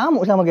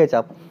ngamuk-ngamuk sama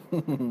Kecap.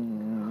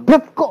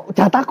 Beb kok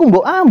jatahku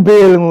mbok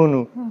ambil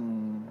ngono.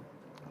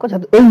 Kok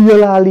jatuh?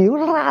 Iya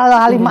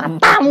lali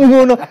matamu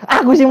ngono.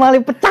 Aku sih malah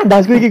pecah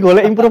dasku iki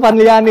golek improvean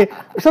liyane.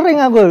 Sering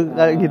aku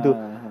kayak gitu.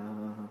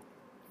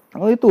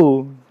 Oh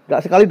itu,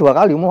 enggak sekali dua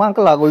kali mau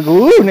angkel aku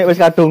iku nek wis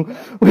kadung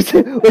wis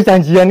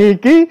janjian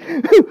iki.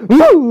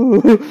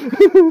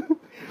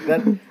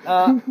 Dan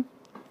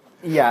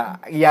iya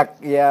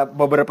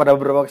beberapa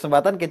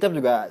kesempatan Kecap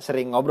juga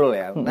sering ngobrol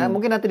ya. Nah,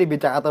 mungkin nanti di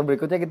Bincang Aktor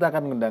berikutnya kita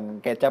akan ngundang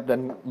Kecap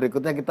dan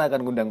berikutnya kita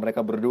akan ngundang mereka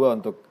berdua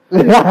untuk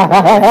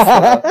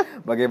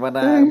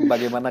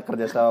bagaimana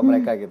kerjasama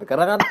mereka gitu.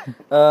 Karena kan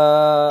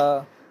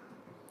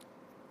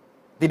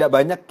tidak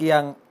banyak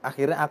yang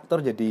akhirnya aktor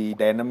jadi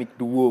dynamic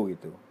duo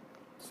gitu.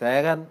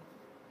 Saya kan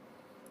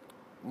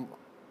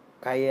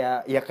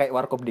kayak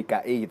Warkop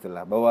DKI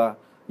gitulah, bahwa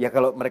ya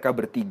kalau mereka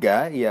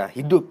bertiga ya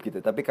hidup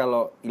gitu, tapi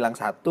kalau hilang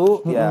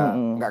satu ya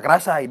nggak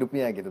kerasa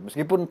hidupnya gitu,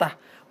 meskipun entah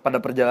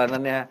pada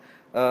perjalanannya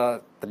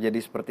terjadi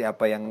seperti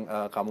apa yang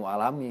kamu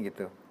alami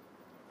gitu.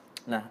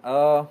 Nah,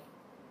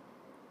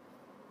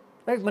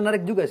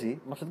 menarik juga sih,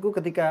 maksudku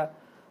ketika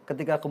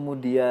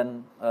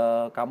kemudian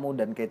kamu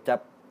dan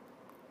Kecap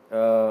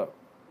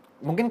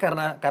mungkin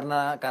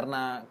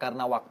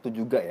karena waktu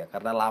juga ya,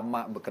 karena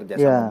lama bekerja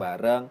sama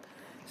bareng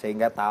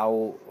sehingga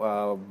tahu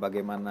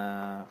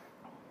bagaimana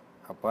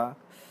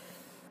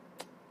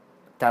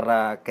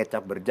cara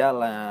Kecap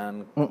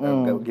berjalan,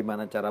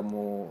 gimana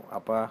caramu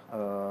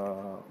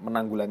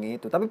menanggulangi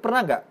itu. Tapi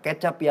pernah nggak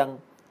Kecap yang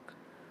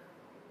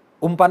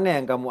umpannya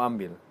yang kamu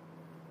ambil?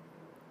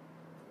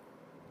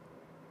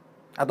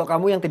 Atau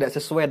kamu yang tidak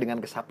sesuai dengan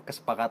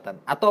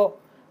kesepakatan? Atau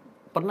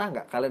pernah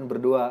nggak kalian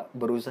berdua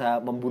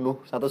berusaha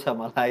membunuh satu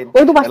sama lain? Oh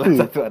itu pasti.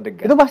 Dalam satu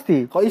adegan? Itu pasti.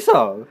 Kok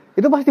iso?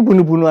 Itu pasti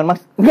bunuh-bunuhan,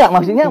 Mas. Enggak,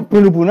 maksudnya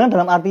bunuh-bunuhan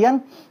dalam artian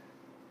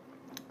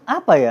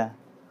apa ya?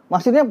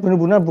 Maksudnya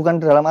bunuh-bunuhan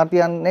bukan dalam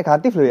artian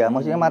negatif loh ya.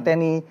 Maksudnya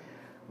mateni.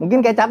 Mungkin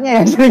Kecapnya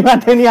yang sering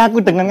mateni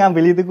aku dengan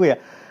ngambil itu ya.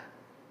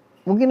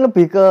 Mungkin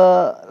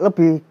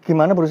lebih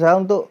gimana berusaha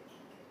untuk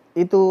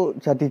itu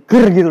jadi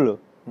ger gitu loh.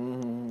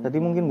 Jadi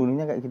mungkin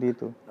bunuhnya kayak gitu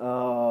itu.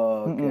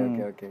 Oh,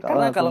 oke.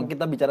 Karena kalau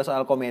kita bicara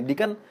soal komedi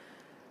kan,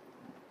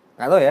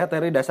 nggak tahu ya,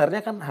 teori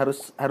dasarnya kan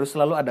harus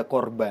selalu ada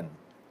korban.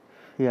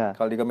 Ya.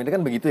 Kalau di komedi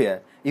kan begitu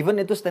ya. Even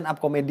itu stand up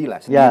komedi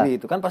lah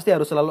sendiri itu kan pasti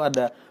harus selalu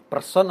ada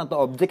person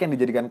atau objek yang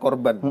dijadikan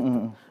korban.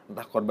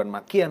 Entah korban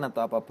makian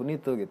atau apapun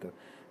itu gitu.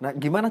 Nah,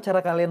 gimana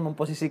cara kalian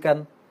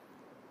memposisikan?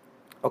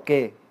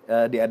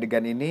 Di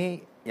adegan ini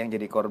yang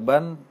jadi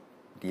korban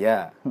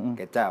dia,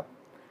 Kecap.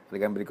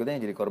 Adegan berikutnya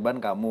yang jadi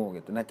korban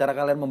kamu gitu. Nah, cara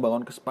kalian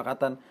membangun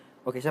kesepakatan,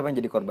 siapa yang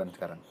jadi korban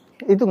sekarang?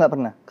 Itu nggak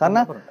pernah.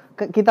 Karena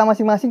kita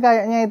masing-masing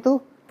kayaknya itu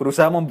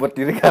berusaha membuat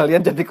diri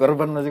kalian jadi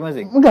korban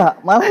masing-masing. Enggak,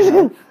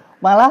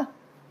 malah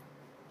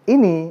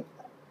ini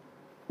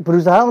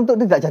berusaha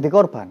untuk tidak jadi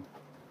korban.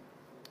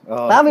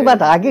 Tapi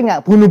pada akhirnya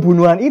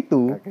bunuh-bunuhan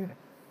itu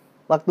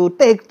waktu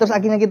take terus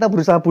akhirnya kita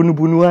berusaha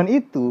bunuh-bunuhan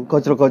itu,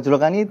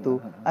 gojlok-gojlokan itu.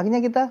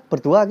 Akhirnya kita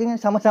berdua akhirnya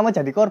sama-sama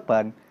jadi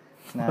korban.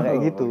 Nah, kayak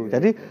gitu.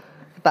 Jadi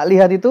tak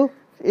lihat itu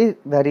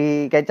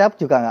dari Kecap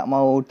juga nggak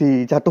mau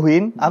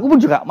dijatuhin, aku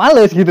pun juga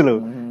males gitu loh.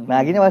 Nah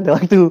akhirnya pada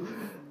waktu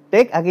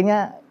take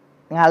akhirnya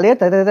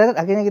ngalir,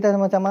 akhirnya kita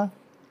sama-sama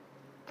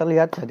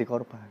terlihat jadi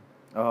korban.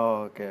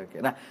 Oke.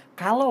 Nah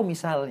kalau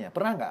misalnya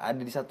pernah nggak ada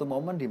di satu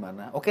momen di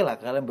mana, lah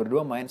kalian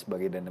berdua main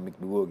sebagai dynamic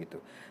duo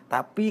gitu,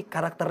 tapi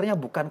karakternya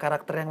bukan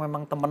karakter yang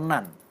memang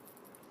temenan.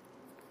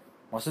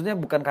 Maksudnya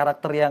bukan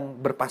karakter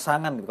yang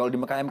berpasangan gitu. Kalau di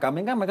MKM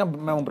kami kan mereka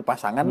memang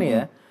berpasangan nih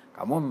ya.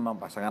 Kamu memang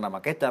pasangan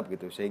sama Kecap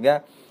gitu, sehingga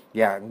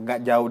ya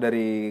nggak jauh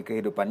dari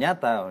kehidupan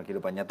nyata.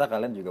 Kehidupan nyata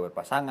kalian juga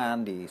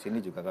berpasangan, di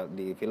sini juga,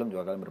 di film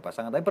juga kalian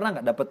berpasangan. Tapi pernah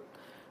nggak dapet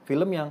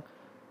film yang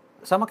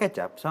sama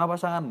Kecap, sama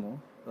pasanganmu,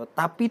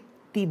 tapi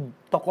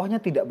tokohnya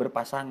tidak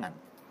berpasangan?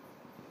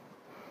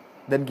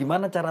 Dan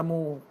gimana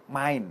caramu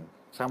main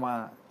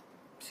sama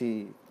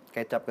si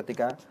Kecap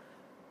ketika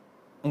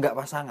nggak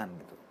pasangan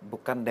gitu,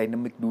 bukan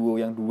dynamic duo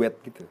yang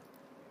duet gitu?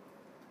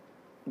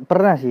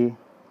 Pernah sih.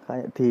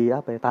 Kayak di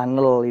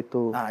tunnel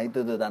itu. Itu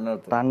tuh tunnel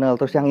tuh. Tunnel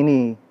terus yang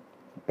ini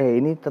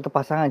tetap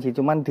pasangan sih,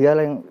 cuman dia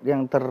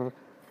yang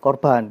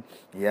terkorban.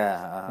 Iya.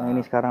 Nah,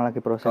 ini sekarang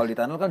lagi proses. Kalau di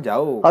tunnel kan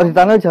jauh. Kalau di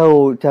tunnel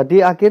jauh. Jadi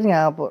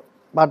akhirnya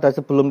pada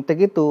sebelum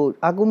take itu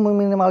aku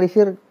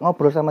meminimalisir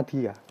ngobrol sama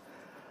dia.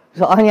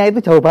 Soalnya itu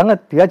jauh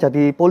banget. Dia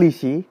jadi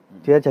polisi,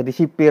 dia jadi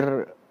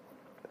sipir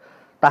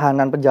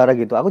tahanan penjara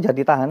gitu. Aku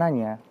jadi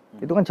tahanannya.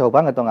 Itu kan jauh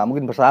banget toh, nggak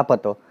mungkin bersahabat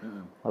toh.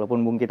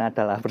 Walaupun mungkin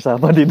ada lah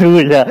bersahabat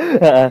itu ya.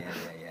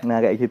 Nah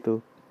kayak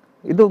gitu.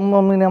 Itu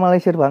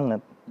meminimalisir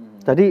banget.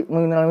 Jadi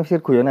meminimalisir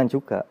guyonan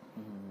juga.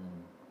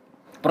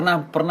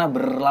 Pernah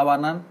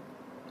berlawanan?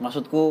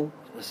 Maksudku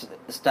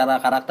secara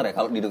karakter ya.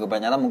 Kalau di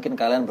kehidupan nyata mungkin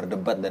kalian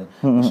berdebat dan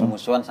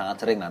musuh-musuhan sangat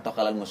sering. Atau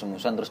kalian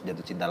musuh-musuhan terus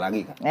jatuh cinta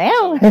lagi kan?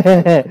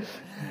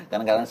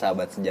 Karena kalian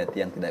sahabat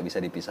sejati yang tidak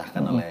bisa dipisahkan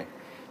oleh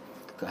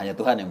hanya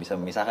Tuhan yang bisa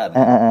memisahkan.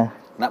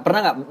 Nah pernah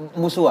nggak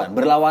musuhan,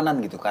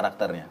 berlawanan gitu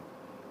karakternya?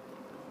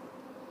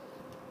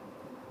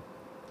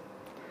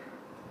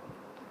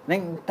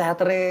 Neng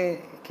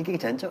teaternya Kiki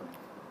Jancok.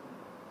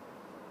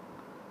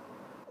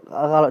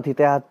 Kalau di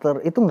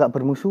teater itu nggak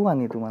bermusuhan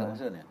itu malah.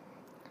 Ya?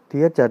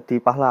 Dia jadi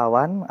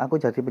pahlawan,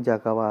 aku jadi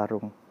penjaga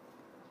warung.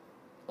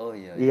 Oh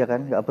iya. Iya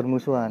kan, nggak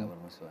bermusuhan. Nggak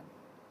bermusuhan.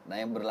 Nah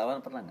yang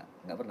berlawan pernah nggak?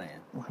 Nggak pernah ya?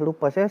 Wah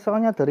lupa saya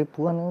soalnya ada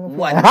ribuan.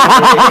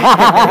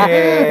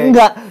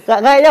 Enggak,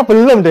 kayaknya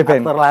belum deh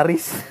Ben. Aktor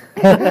laris.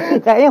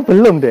 Kayaknya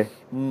belum deh.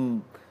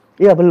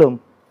 Iya belum.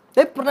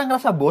 Tapi pernah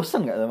ngerasa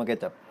bosen nggak sama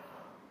Kecap?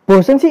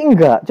 Bosen sih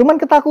enggak, cuman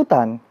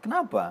ketakutan.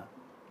 Kenapa?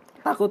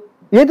 Takut?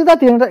 Ya itu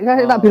tadi yang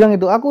tak bilang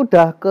itu. Aku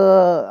udah ke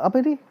apa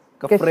ini?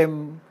 Ke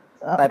frame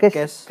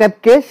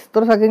typecast,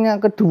 terus akhirnya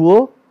ke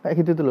duo kayak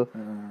gitu tuh loh.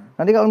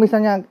 Nanti kalau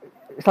misalnya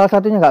salah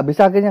satunya nggak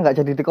bisa, akhirnya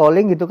nggak jadi di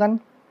calling gitu kan?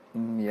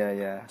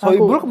 Iya.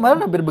 Soibul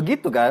kemarin hampir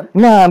begitu kan?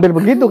 Nah hampir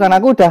begitu kan.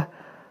 Aku udah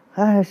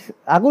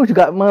Aku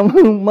juga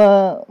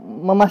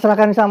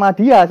memasrahkan sama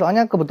dia,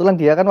 soalnya kebetulan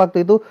dia kan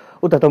waktu itu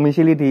udah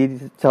domisili di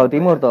Jawa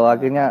Timur toh.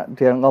 Akhirnya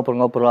dia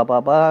ngobrol-ngobrol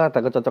apa-apa, ada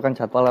kecocokan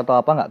jadwal atau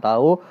apa nggak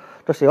tahu.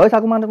 Terus ya wes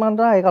aku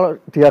manut-manut aja. Kalau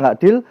dia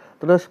nggak deal,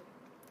 terus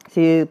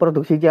si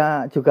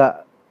produksinya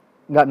juga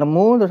nggak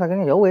nemu, terus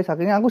akhirnya ya wes.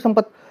 Akhirnya aku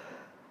sempet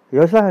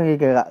ya wes lah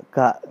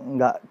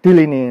nggak deal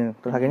ini.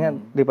 Terus akhirnya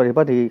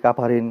tiba-tiba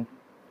dikabarin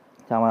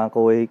sama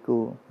kowe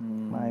iku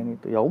main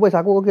itu. Ya wes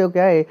aku oke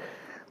aja.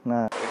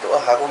 Nah itu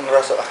aku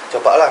ngerasa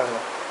cobalah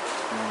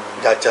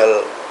jajal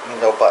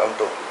mencoba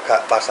untuk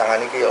gak pasangan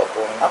ini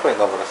apa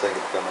yang kamu rasain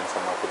ketika main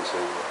sama aku di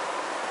Solo?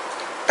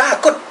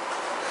 Takut,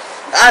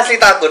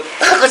 asli takut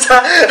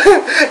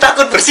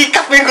takut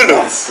bersikap minggu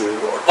loh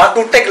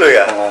waktu take lo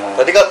ya.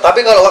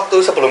 Tapi kalau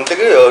waktu sebelum take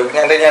ya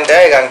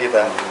nyantai kan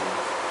kita.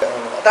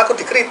 Takut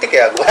dikritik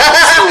ya aku.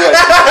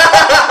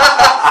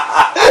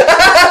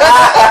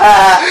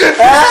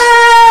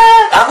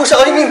 Aku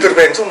soalnya minder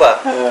Ben, sumpah.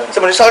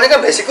 Sebenarnya soalnya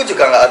kan basicku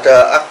juga nggak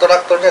ada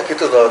aktor-aktornya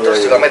gitu toh.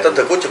 Terus juga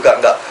metodeku juga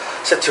nggak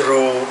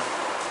sejeru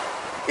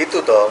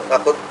itu toh.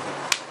 Takut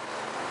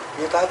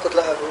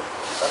lah aku.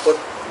 Takut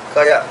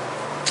kayak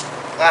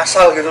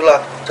ngasal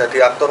gitulah. Jadi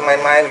aktor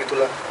main-main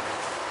gitulah.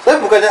 Tapi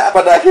bukannya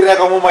pada akhirnya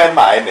kamu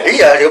main-main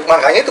ya? Iya,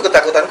 makanya itu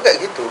ketakutanku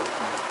kayak gitu.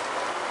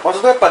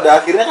 Maksudnya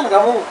pada akhirnya kan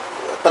kamu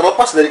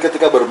terlepas dari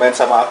ketika bermain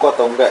sama aku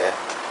atau enggak ya.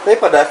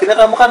 Tapi pada akhirnya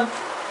kamu kan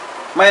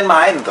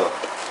main-main tuh.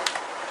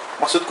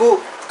 Maksudku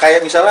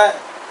kayak misalnya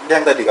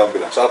yang tadi kamu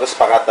bilang soal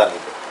kesepakatan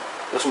gitu.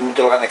 Terus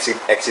memunculkan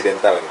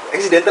accidental gitu.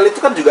 Accidental itu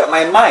kan juga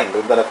main-main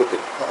dalam tanda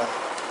kutip.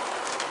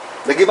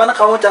 Bagaimana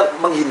kamu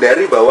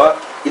menghindari bahwa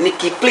ini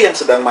Kipli yang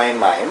sedang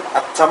main-main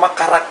sama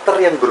karakter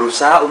yang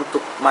berusaha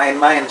untuk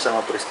main-main sama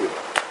peristiwa?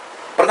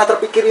 Pernah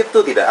terpikir itu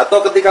tidak?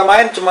 Atau ketika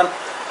main cuman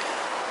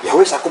ya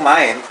wes aku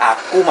main,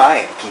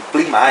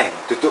 Kipli main.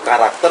 Itu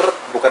karakter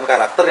bukan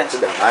karakter yang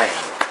sedang main.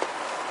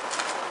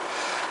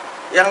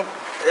 Yang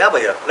ya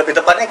apa ya? Lebih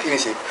tepatnya gini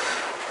sih.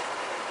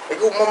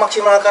 Itu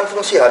memaksimalkan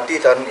fungsi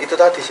hati dan itu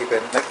tadi sih Ben.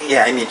 Nah,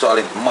 iya ini soal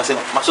ini.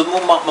 Maksudmu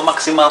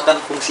memaksimalkan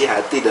fungsi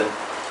hati dan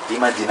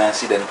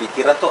imajinasi dan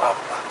pikiran tuh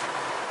apa?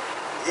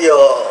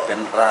 Iya.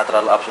 Ben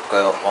terlalu absurd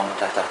kayak orang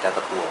cah-cah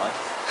tua kan?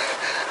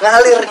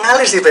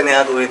 Ngalir sih Ben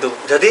aku itu.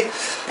 Jadi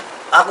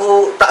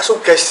aku tak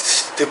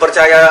suges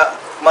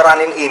dipercaya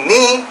meranin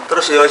ini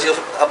terus ya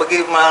apa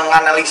ki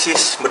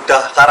menganalisis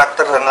bedah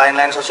karakter dan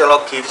lain-lain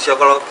psikologi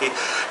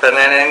dan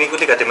lain-lain itu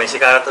 3 dimensi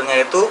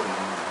karakternya itu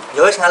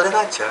ya wis ngalir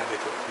aja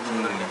gitu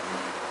sebenarnya.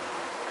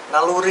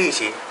 Naluri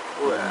sih.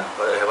 Wah,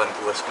 kayak hewan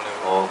buas kan.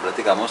 Oh,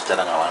 berarti kamu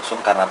secara nggak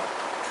langsung karena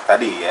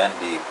tadi ya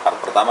di part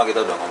pertama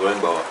kita udah ngobrolin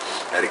bahwa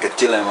dari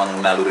kecil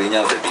emang nalurinya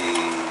udah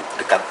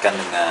didekatkan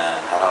dengan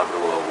hal-hal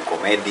berbau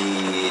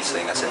komedi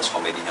sehingga sense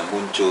komedinya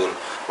muncul.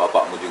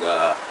 Bapakmu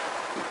juga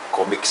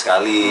komik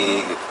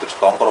sekali gitu. Terus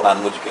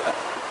tongkronganmu juga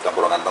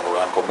tongkrongan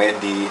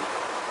komedi,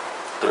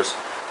 terus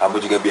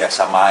kamu juga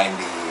biasa main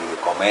di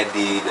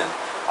komedi dan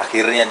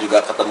akhirnya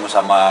juga ketemu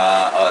sama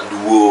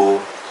duo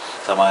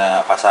sama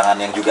pasangan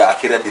yang juga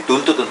akhirnya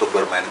dituntut untuk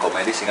bermain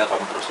komedi sehingga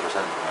kamu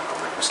terus-terusan bermain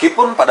komedi.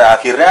 Meskipun pada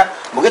akhirnya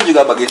mungkin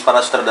juga bagi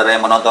para sutradara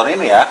yang menonton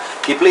ini ya,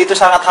 Kipli itu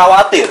sangat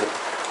khawatir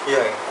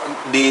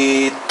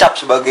dicap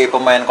sebagai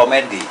pemain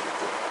komedi.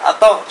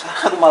 Atau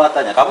aku malah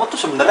tanya, kamu tuh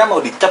sebenarnya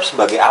mau dicap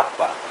sebagai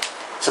apa?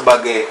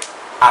 Sebagai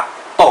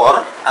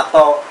aktor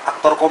atau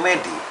aktor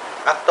komedi?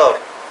 Aktor,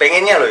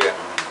 pengennya loh ya.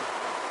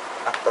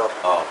 Aktor.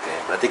 Oke,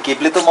 berarti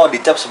Kipli tuh mau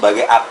dicap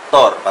sebagai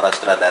aktor para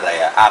sutradara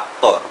ya,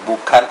 aktor,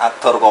 bukan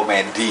aktor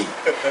komedi.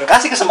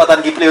 Kasih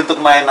kesempatan Kipli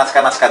untuk main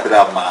naskah-naskah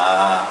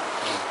drama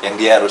yang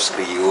dia harus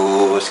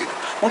serius gitu.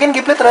 Mungkin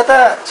Kipli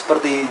ternyata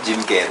seperti Jim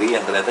Carrey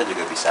yang ternyata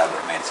juga bisa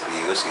bermain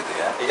serius gitu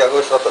ya. Iya,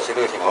 aku rotok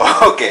serius.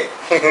 Oh, oke.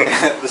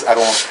 Terus aku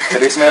mau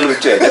seriusnya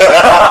lucu aja.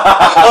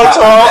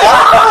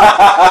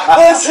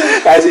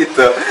 Kasih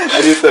itu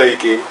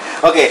iki.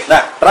 Oke,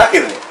 nah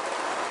terakhir nih.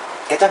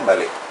 Kita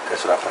balik ke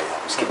Surabaya.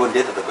 Meskipun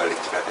dia tetap balik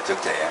juga ke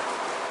Jogja ya.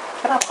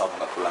 Kenapa kamu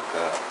nggak pulang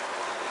ke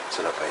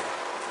Surabaya?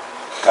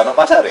 Karena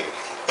pasar ya?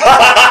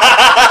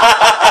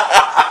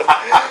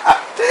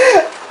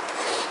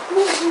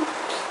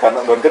 Karena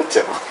belum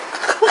kerja.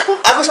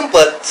 Aku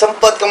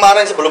sempat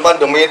kemarin sebelum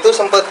pandemi itu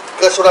sempat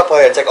ke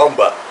Surabaya cek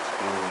ombak.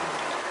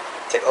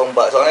 Cek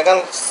ombak. Soalnya kan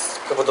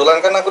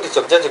kebetulan kan aku di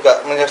Jogja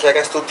juga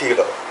menyelesaikan studi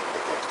loh.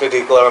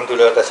 Studiku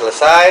alhamdulillah udah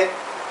selesai.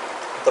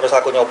 Terus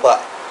aku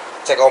nyoba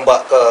cek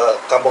ombak ke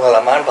kampung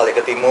halaman, balik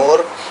ke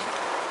timur.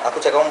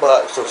 Aku cek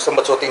ombak,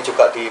 sempat syuting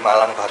juga di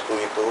Malang Batu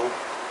itu.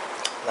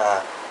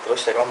 Nah, terus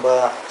cek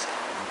ombak.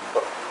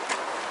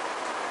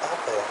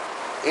 Apa ya?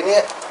 Ini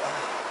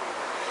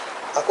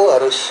aku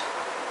harus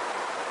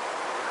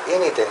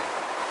ini deh,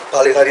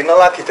 balik hari nol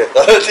lagi deh.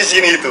 Kalau di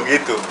sini itu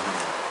gitu.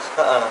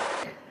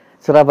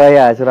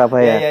 Surabaya.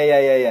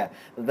 Iya.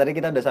 Tadi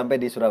kita udah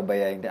sampai di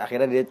Surabaya.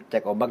 Akhirnya dia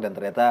cek ombak dan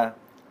ternyata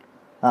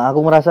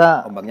aku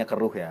merasa ombaknya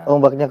keruh ya.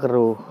 Ombaknya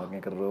keruh.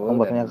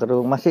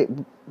 Masih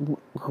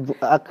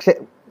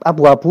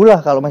abu-abu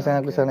lah kalau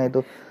misalnya ke sana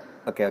itu.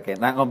 Oke.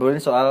 Nah, ngobrolin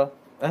soal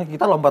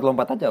Kita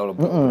lompat-lompat aja loh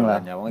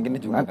obrolannya. Mungkin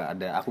ini juga nggak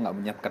ada. Aku nggak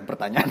menyiapkan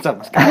pertanyaan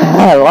sama sekali.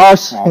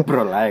 Los.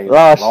 Ngobrol lah.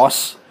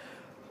 Los.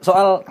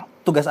 Soal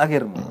tugas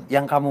akhirmu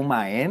yang kamu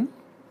main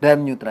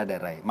dan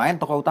nyutradarai. Main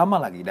tokoh utama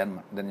lagi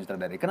dan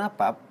nyutradarai.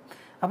 Kenapa?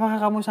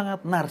 Apakah kamu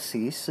sangat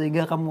narsis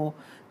sehingga kamu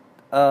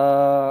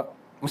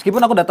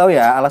meskipun aku udah tahu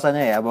ya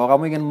alasannya ya bahwa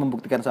kamu ingin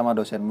membuktikan sama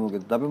dosenmu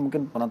gitu. Tapi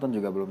mungkin penonton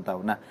juga belum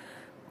tahu. Nah,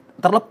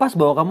 terlepas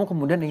bahwa kamu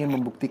kemudian ingin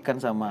membuktikan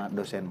sama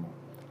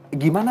dosenmu.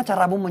 Gimana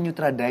caramu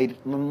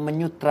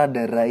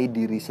menyutradarai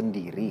diri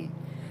sendiri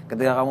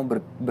ketika kamu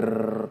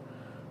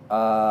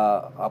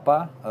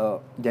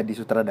jadi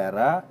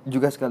sutradara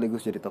juga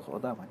sekaligus jadi tokoh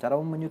utama?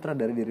 Caramu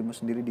menyutradarai dirimu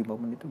sendiri di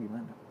momen itu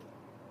gimana?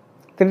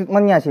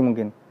 Treatmentnya sih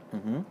mungkin.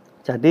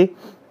 Jadi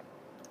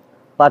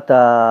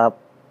pada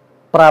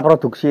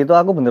praproduksi itu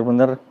aku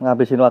bener-bener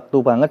ngabisin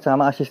waktu banget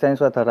sama asisten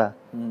sutradara.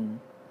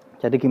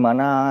 Jadi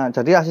gimana?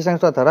 Jadi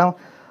asisten sutradara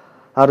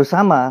harus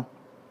sama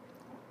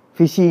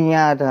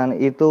visinya dan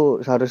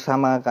itu harus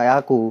sama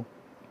kayak aku.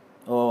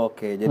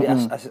 Oke, jadi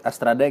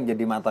Astrada yang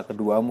jadi mata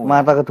keduamu.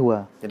 Mata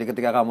kedua. Jadi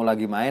ketika kamu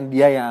lagi main,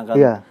 dia yang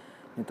akan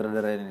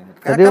nyutradarain ini.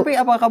 Jadi, tapi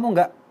apa kamu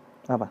nggak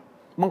apa?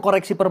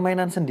 Mengkoreksi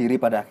permainan sendiri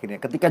pada akhirnya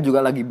ketika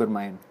juga lagi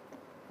bermain?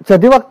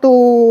 Jadi waktu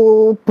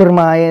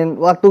bermain,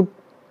 waktu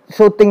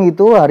syuting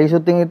itu, hari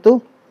syuting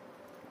itu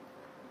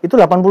 80%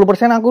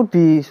 aku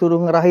disuruh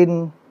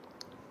ngerahin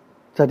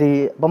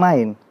jadi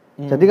pemain.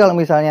 Jadi kalau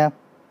misalnya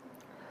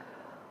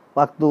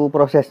waktu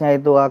prosesnya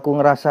itu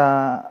aku ngerasa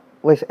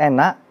wis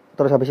enak,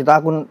 terus habis itu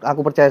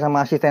aku percaya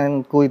sama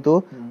asistenku itu,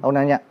 aku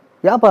nanya,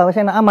 "Ya apa,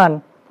 wis enak, aman?"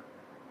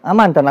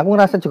 Aman, dan aku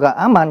ngerasa juga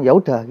aman, ya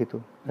udah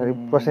gitu. Dari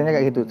prosesnya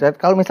kayak gitu. Jadi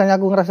kalau misalnya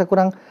aku ngerasa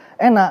kurang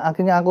enak,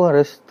 akhirnya aku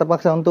harus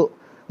terpaksa untuk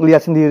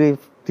ngelihat sendiri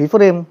di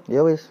frame.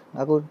 Ya wis,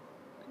 aku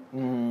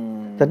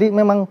jadi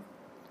memang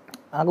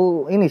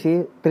aku ini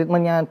sih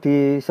treatmentnya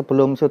di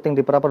sebelum syuting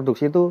di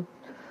praproduksi itu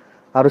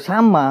harus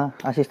sama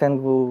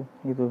asistenku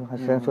gitu,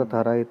 asisten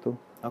sutradara itu.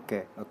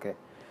 Oke.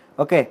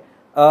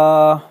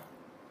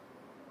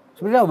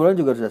 Sebenarnya obrolan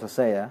juga sudah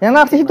selesai ya. Yang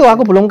narsis itu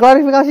aku belum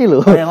klarifikasi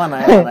loh. Yang mana?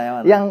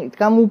 Yang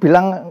kamu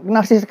bilang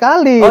narsis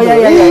sekali. Oh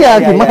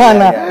iya,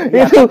 gimana?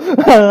 Iya. Itu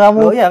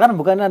kamu. Oh iya kan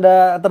bukan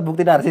ada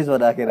terbukti narsis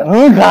pada akhirnya.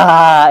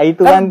 Enggak,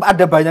 itu kan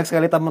ada banyak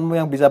sekali temenmu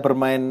yang bisa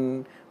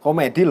bermain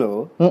komedi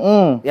loh.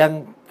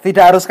 Yang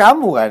tidak harus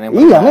kamu kan yang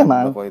iya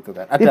memang. Itu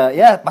kan. Ada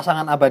ya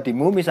pasangan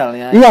abadimu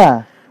misalnya.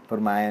 Iya.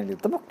 Bermain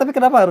gitu. Tapi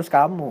kenapa harus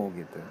kamu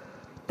gitu?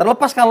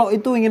 Terlepas kalau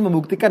itu ingin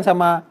membuktikan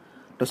sama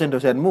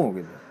dosen-dosenmu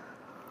gitu.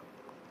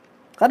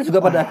 Karena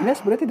juga pada akhirnya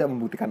sebenarnya tidak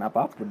membuktikan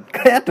apapun.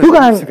 Kayak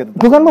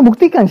bukan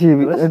membuktikan sih.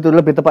 Terus? Itu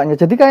lebih tepatnya.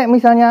 Jadi kayak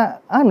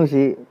misalnya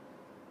sih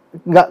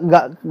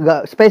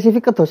enggak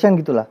spesifik ke dosen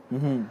gitulah.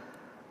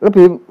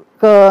 Lebih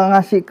ke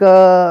ngasih ke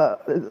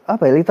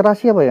apa ya,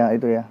 literasi apa ya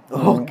itu ya.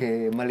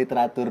 Oke,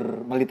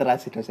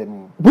 meliterasi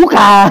dosenmu.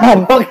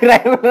 Bukan. Oh,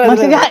 kirain.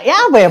 Maksudnya ya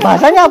apa ya,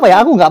 bahasanya apa ya?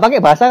 Aku enggak pakai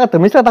bahasa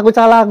akademis, takut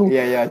salah aku.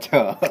 Iya,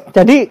 coba.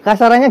 Jadi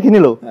kasarannya gini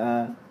loh.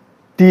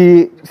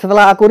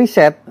 Setelah aku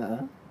riset,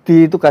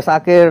 di tugas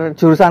akhir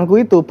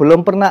jurusanku itu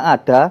belum pernah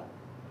ada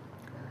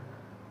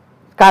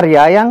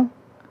karya yang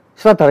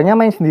sutradaranya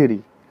main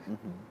sendiri.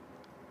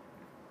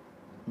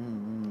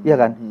 Iya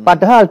kan?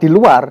 Padahal di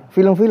luar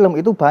film-film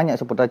itu banyak,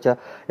 sebut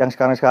aja yang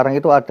sekarang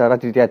itu ada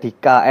Raditya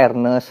Dika,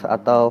 Ernest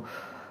atau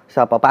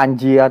siapa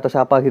Panji atau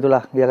siapa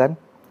gitulah, ya kan?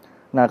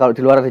 Nah, kalau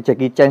di luar ada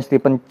Jackie Chan,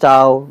 Stephen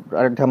Chow,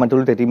 zaman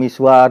dulu Deddy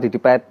Miswar, Didi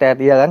Petet,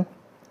 ya kan?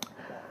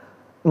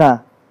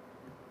 Nah,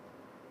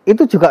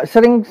 itu juga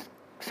sering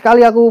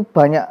sekali aku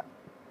banyak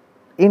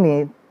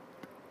ini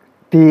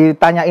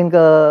ditanyain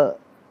ke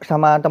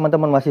sama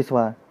teman-teman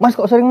mahasiswa, "Mas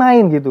kok sering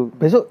main gitu?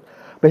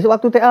 Besok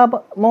waktu TA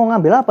mau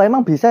ngambil apa?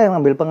 Emang bisa yang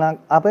ngambil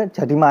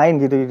jadi main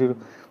gitu.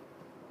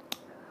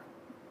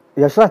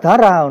 Ya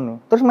sutradara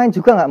terus main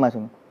juga nggak Mas?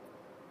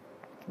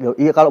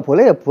 Iya kalau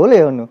boleh ya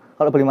boleh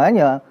kalau boleh main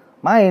ya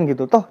main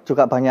gitu. Toh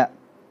juga banyak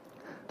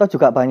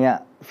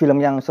film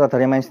yang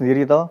sutradaranya main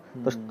sendiri toh.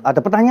 Terus ada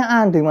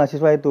pertanyaan di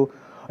mahasiswa itu,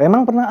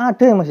 emang pernah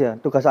ada ya Mas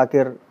ya tugas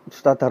akhir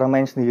sutradara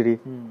main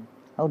sendiri?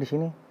 Di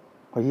sini.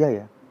 Oh iya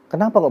ya.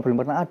 Kenapa kok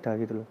belum pernah ada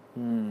gitu loh?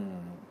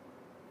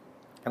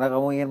 Karena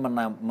kamu ingin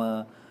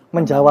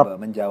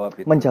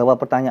menjawab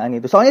pertanyaan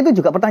itu. Soalnya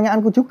itu juga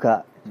pertanyaanku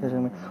juga.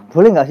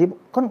 Boleh nggak sih?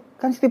 Kan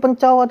Stephen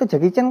Chow atau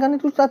Jackie Chan kan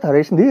itu sutradara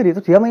sendiri,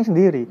 itu dia main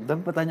sendiri.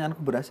 Dan pertanyaanku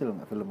berhasil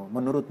nggak filmmu?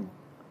 Menurutmu?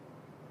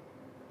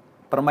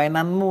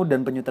 Permainanmu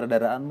dan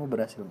penyutradaraanmu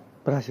berhasil nggak?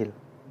 Berhasil.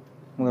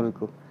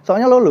 Menurutku.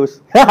 Soalnya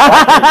lulus.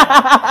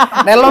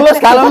 Lulus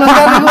kalau lulus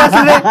kan itu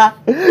hasilnya.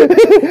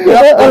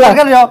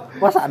 Kan yo,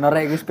 masa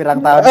norek wis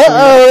pirang tahun.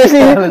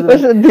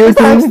 Wis di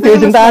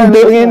ujung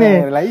tanduk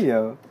ngene. Lah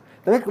iya.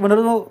 Tapi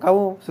menurutmu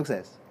kamu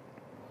sukses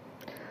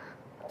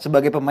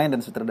sebagai pemain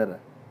dan sutradara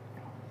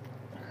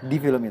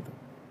di film itu?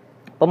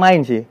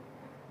 Pemain sih.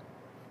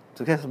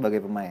 Sukses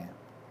sebagai pemain.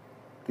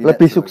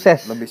 Lebih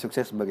sukses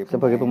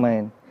sebagai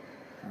pemain.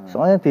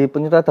 Soalnya di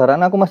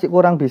penyutradaraan aku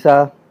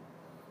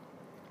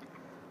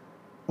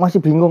masih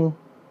bingung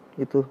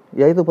itu.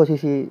 Ya itu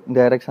posisi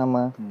direct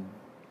sama.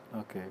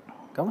 Oke.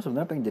 Kamu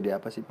sebenarnya pengen jadi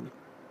apa sih?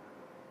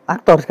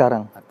 Aktor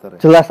sekarang. Aktor ya?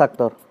 Jelas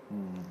aktor.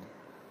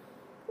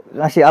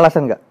 Ngasih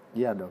alasan nggak?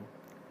 Iya dong.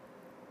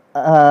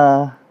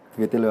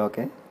 Duitnya lu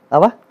oke?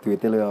 Apa?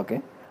 Duitnya lu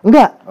oke?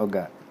 Enggak. Oh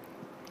enggak.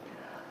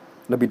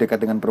 Lebih dekat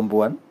dengan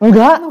perempuan?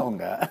 Enggak. Oh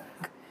enggak.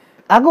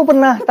 Aku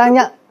pernah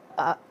tanya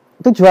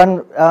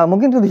tujuan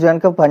mungkin tujuan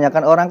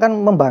kebanyakan orang kan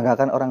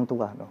membanggakan orang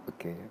tua.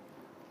 Oke.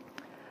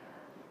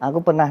 Aku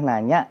pernah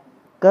nanya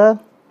ke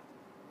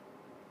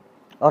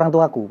orang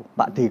tuaku,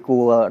 Pak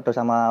Deku atau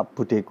sama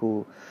Bu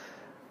Deku.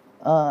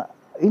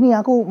 Ini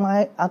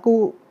aku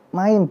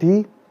main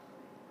di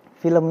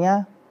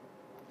filmnya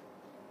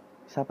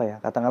siapa ya?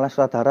 Katakanlah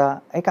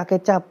sutradara Eka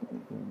Kecap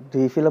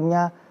di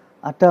filmnya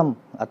Adam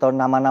atau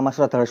nama-nama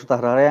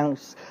sutradara-sutradara yang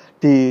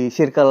di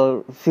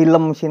circle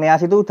film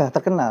sineas itu udah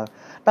terkenal.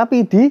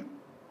 Tapi di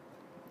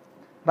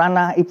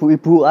ranah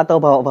ibu-ibu atau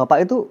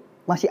bapak-bapak itu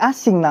masih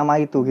asing nama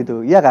itu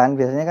gitu. Iya kan?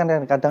 Biasanya kan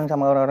kadang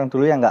sama orang-orang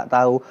dulu yang nggak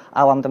tahu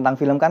awam tentang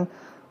film kan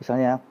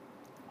misalnya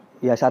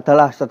ya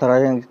adalah saudara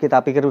yang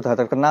kita pikir udah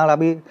terkenal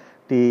tapi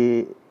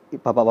di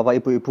bapak-bapak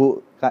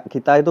ibu-ibu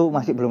kita itu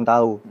masih belum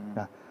tahu.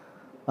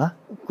 Nah,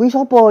 kui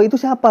sopo itu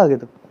siapa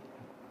gitu.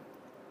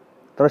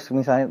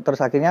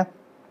 Terus akhirnya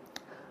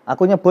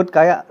aku nyebut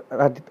kayak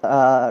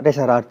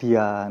Reza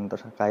Radian,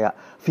 terus kayak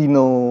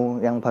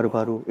Vino yang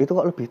baru-baru itu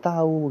kok lebih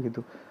tahu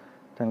gitu.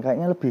 Dan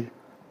kayaknya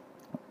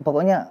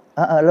pokoknya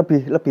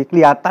lebih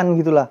kelihatan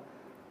gitulah.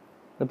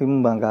 Lebih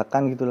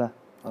membanggakan gitulah.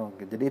 Oh,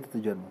 jadi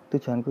itu tujuanmu.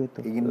 Tujuanku itu.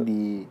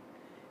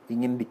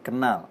 Ingin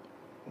dikenal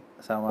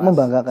sama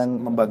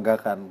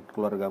membanggakan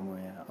keluargamu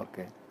ya.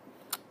 Oke.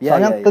 Ya,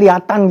 soalnya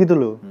kelihatan gitu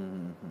loh.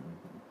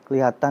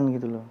 Kelihatan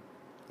gitu loh.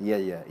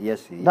 Iya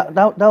sih.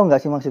 Tahu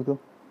nggak sih maksudku?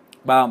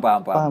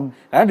 Paham.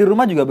 Karena di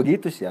rumah juga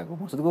begitu sih aku.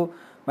 Maksudku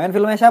main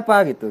filmnya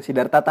siapa gitu,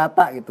 Siddhartha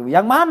Tata gitu.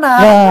 Yang mana?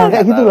 Nah,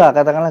 kayak gitulah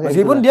katakanlah kayak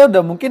meskipun gitulah. dia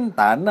udah mungkin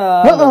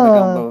tanah.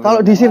 Kalau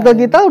di circle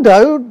kita udah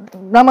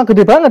nama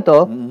gede banget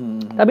toh.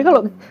 Tapi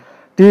kalau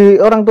di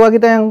orang tua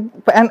kita yang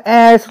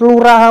PNS,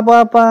 lurah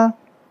apa-apa.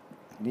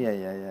 Iya.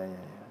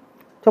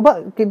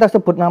 Coba kita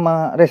sebut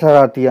nama Reza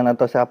Radian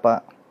atau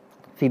siapa,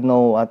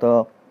 Vino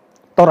atau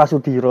Tora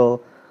Sudiro.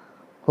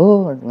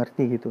 Oh,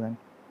 ngerti gitu kan.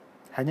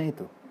 Hanya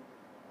itu.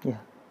 Ya.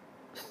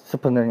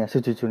 Sebenarnya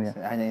sejujurnya.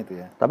 Hanya itu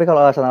ya. Tapi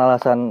kalau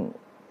alasan-alasan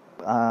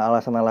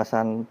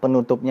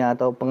penutupnya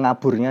atau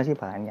pengaburnya sih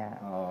banyak.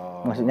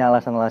 Maksudnya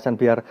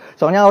alasan-alasan biar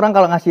soalnya orang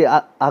kalau ngasih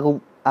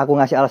aku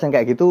ngasih alasan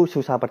kayak gitu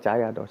susah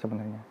percaya dong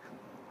sebenarnya.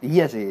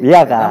 Iya sih.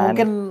 Iya kan. Nah,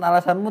 mungkin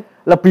alasanmu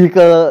lebih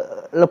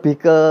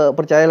ke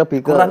percaya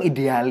lebih ke kurang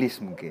idealis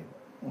mungkin.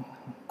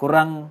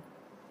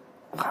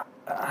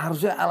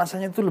 Harusnya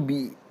alasannya itu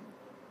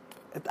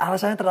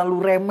alasannya terlalu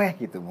remeh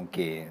gitu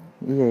mungkin.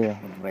 Iya.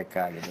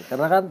 Mereka gitu.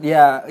 Karena kan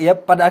ya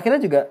pada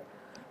akhirnya juga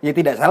ya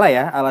tidak salah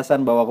ya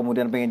alasan bahwa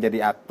kemudian pengen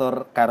jadi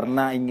aktor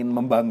karena ingin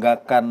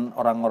membanggakan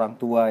orang-orang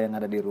tua yang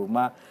ada di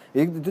rumah.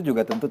 Itu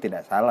juga tentu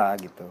tidak salah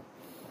gitu.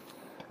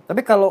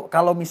 Tapi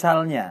kalau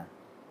misalnya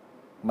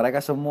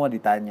mereka semua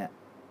ditanya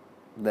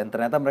dan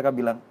ternyata mereka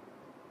bilang,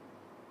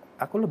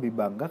 aku lebih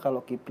bangga kalau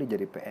Kipli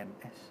jadi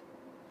PNS.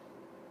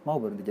 Mau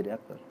berhenti jadi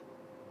aktor?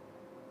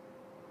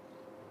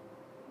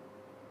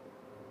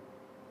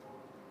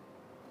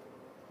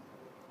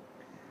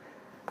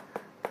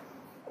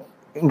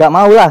 Enggak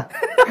mau lah.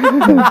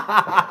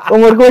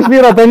 Umurku wis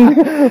piro ben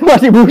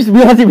masih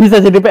bisa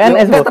jadi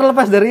PNS. Enggak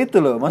terlepas dari itu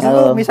loh.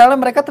 Maksudku misalnya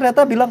mereka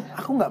ternyata bilang,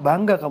 aku enggak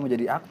bangga kamu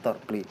jadi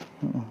aktor, Pli.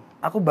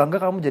 Aku bangga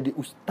kamu jadi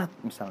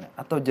ustadz misalnya,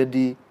 atau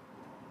jadi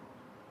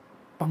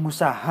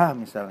pengusaha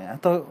misalnya,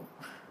 atau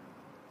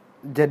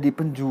jadi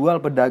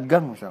penjual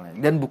pedagang misalnya,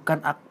 dan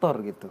bukan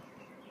aktor gitu.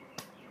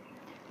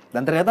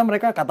 Dan ternyata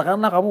mereka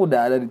katakanlah kamu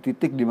udah ada di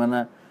titik di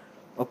mana,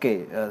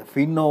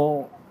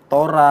 Vino,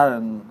 Tora,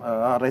 dan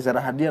Reza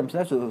Rahadian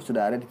misalnya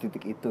sudah ada di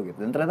titik itu gitu.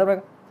 Dan ternyata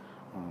mereka,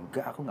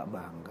 enggak, aku nggak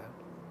bangga,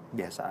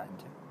 biasa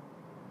aja.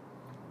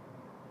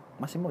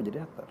 Masih mau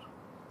jadi aktor?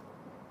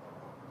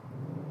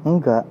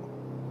 Enggak.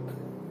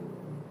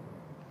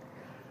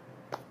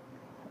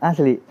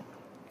 Asli,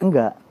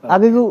 enggak.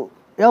 Aku itu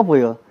ya apa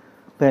ya,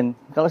 Ben?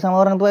 Kalau sama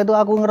orang tua itu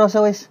aku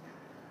ngerasa wis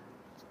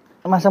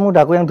masa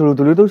muda aku yang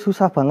dulu-dulu itu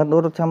susah banget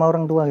nurut sama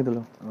orang tua gitu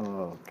loh.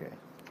 Oke.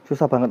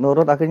 Susah banget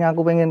nurut. Akhirnya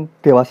aku pengen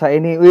dewasa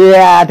ini.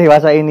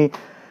 Dewasa ini.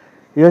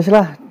 Ya wis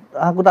lah,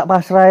 aku tak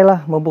pasrah lah,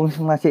 mumpung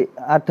masih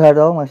ada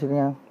dong,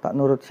 maksudnya tak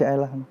nurut sih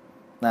lah.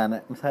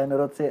 Nah, misalnya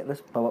nurut sih,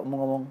 terus bapakmu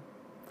ngomong,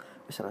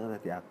 wis rasa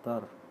dadi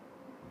aktor,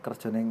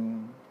 kerja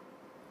ning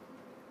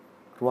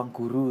ruang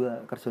guru,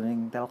 kerja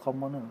ning Telkom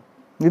ngono.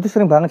 Itu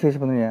sering banget sih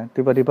sebenarnya.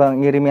 Tiba-tiba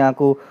ngirimi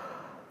aku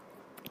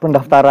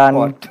pendaftaran.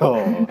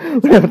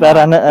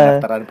 pendaftaran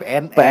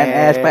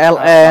PNS,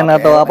 PLN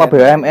atau apa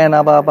BUMN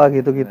apa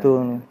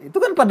gitu-gitu. Itu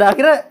kan pada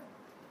akhirnya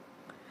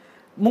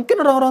mungkin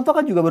orang-orang tua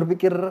kan juga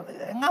berpikir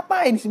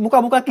ngapain sih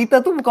muka-muka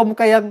kita tuh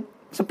muka-muka yang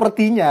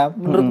sepertinya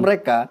menurut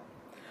mereka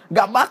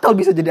nggak bakal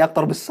bisa jadi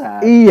aktor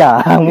besar.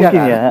 Iya,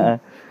 mungkin ya.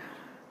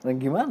 Dan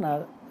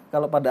gimana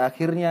kalau pada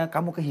akhirnya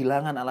kamu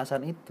kehilangan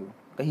alasan itu,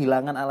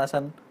 kehilangan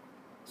alasan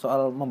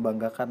soal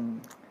membanggakan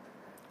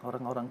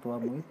orang-orang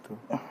tuamu itu?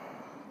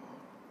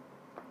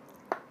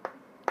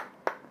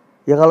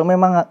 Ya kalau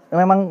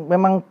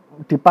memang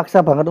dipaksa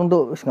banget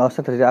untuk nggak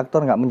usah dari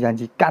aktor, nggak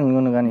menjanjikan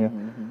ngono kan ya.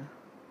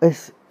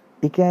 Wis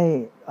iki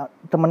ae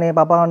temene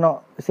papa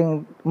ono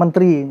sing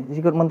menteri,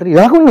 sikut menteri.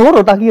 Ya aku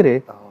nurut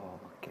akhirnya. Oh,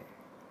 oke.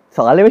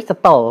 Soalnya wis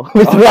cetol,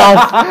 wis jelas.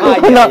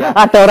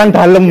 Ada orang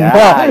dalam,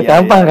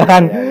 gampang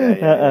kan.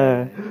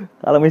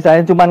 Kalau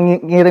misalnya cuma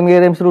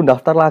ngirim-ngirim suruh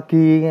daftar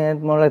lagi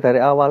mulai dari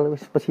awal,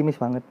 wis pesimis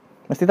banget.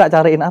 Mesti tak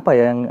cariin apa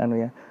ya yang anu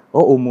ya.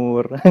 Oh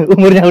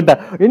umurnya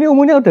udah. Ini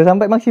umurnya udah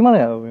sampai maksimal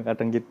ya,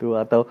 kadang gitu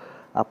atau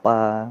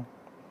apa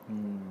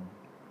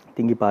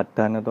tinggi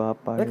badan atau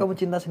apa. Tapi kamu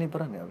cinta seni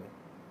peran nggak?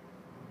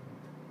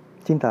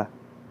 Cinta.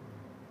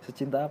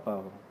 Secinta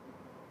apa?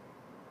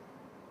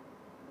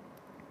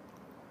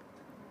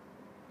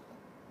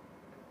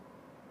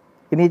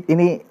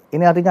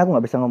 Ini artinya aku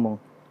nggak bisa ngomong.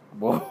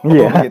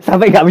 Iya, gitu.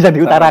 Sampai nggak bisa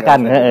diutarakan,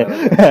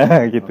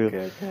 gitu.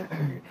 Okay.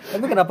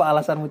 Tapi kenapa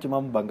alasanmu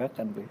cuma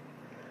membanggakan, Be?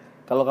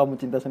 Kalau kamu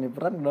cinta seni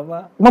peran,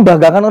 kenapa?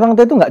 Membanggakan orang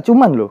tua itu nggak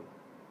cuman loh.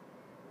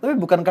 Tapi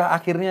bukankah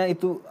akhirnya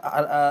itu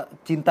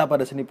cinta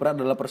pada seni peran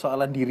adalah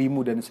persoalan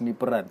dirimu dan seni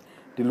peran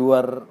di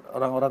luar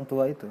orang-orang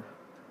tua itu?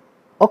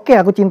 Oke,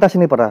 aku cinta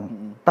seni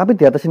peran. Tapi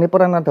di atas seni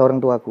peran ada orang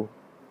tuaku.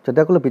 Jadi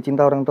aku lebih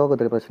cinta orang tuaku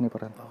daripada seni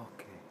peran.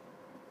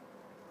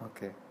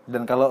 Oke.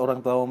 Dan kalau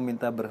orang tua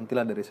meminta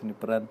berhentilah dari seni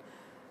peran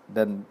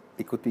dan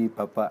ikuti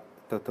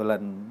bapak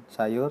dodolan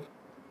sayur,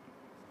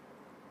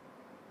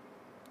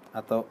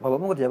 atau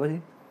bapakmu kerja apa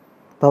sih?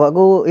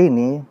 Bapakku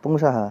ini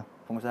pengusaha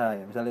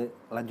ya, misalnya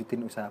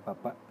lanjutin usaha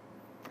bapak.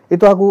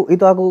 Itu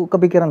aku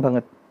kepikiran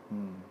banget.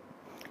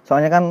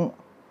 Soalnya kan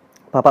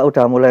bapak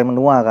udah mulai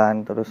menua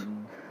kan, terus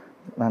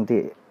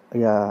nanti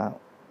ya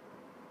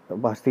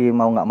pasti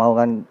mau nggak mau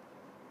kan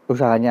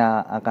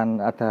usahanya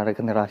akan ada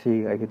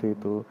regenerasi kayak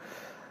gitu.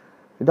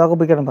 Itu aku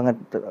pikiran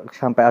banget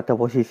sampai ada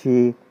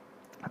posisi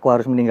aku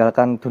harus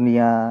meninggalkan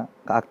dunia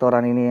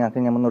keaktoran ini,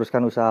 akhirnya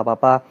meneruskan usaha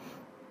papa.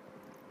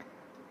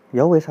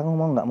 Ya wes aku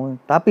mau nggak mau.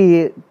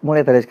 Tapi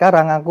mulai dari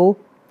sekarang aku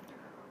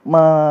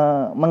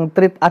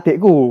meng-treat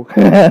adikku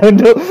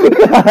untuk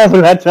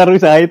belajar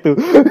usaha itu.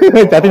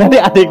 Jadi nanti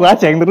adikku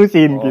aja yang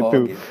terusin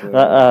gitu.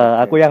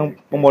 Aku yang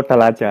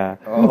pemodal aja.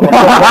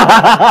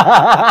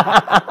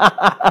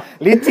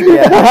 Licik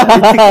ya.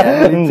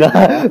 Enggak,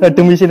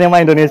 demi sinema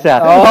Indonesia.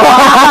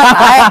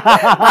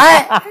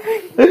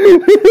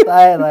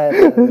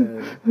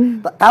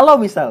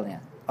 Kalau misalnya,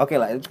 oke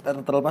lah,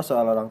 terlepas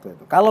soal orang tua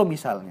itu. Kalau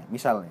misalnya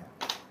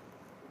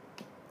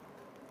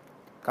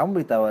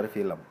kamu ditawari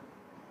film,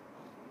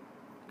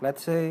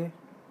 let's say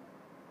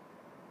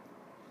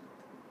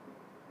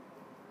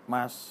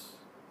Mas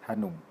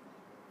Hanung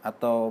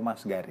atau Mas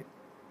Garit,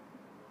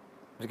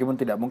 meskipun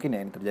tidak mungkin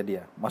ya ini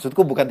terjadi ya.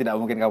 Maksudku bukan tidak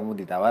mungkin kamu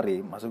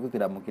ditawari, maksudku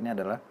tidak mungkinnya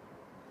adalah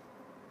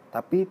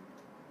tapi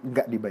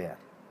nggak dibayar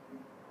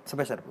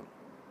sepeser pun,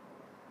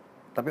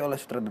 tapi oleh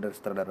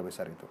sutradara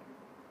besar itu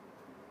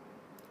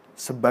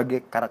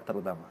sebagai karakter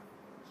utama,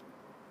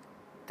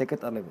 take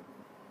it or leave it.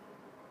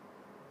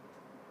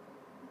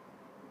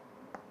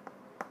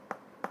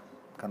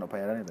 Kan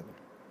bayaran itu.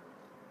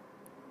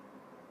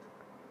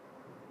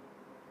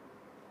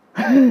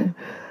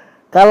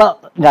 Kalau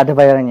nggak ada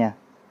bayarannya,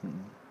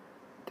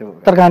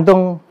 Coba.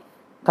 tergantung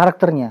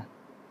karakternya.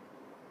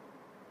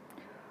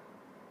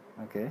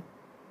 Oke.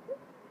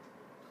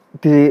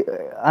 Di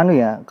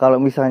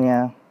kalau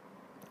misalnya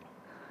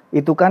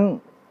itu kan,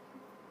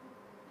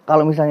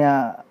 kalau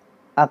misalnya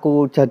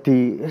aku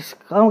jadi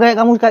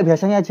kamu kayak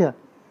biasanya aja.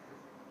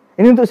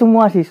 Ini untuk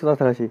semua sih,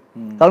 saudara sih.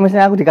 Kalau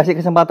misalnya aku dikasih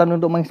kesempatan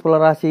untuk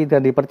mengeksplorasi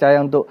dan dipercaya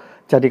untuk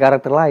jadi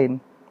karakter lain,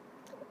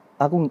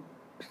 aku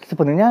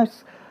sebenarnya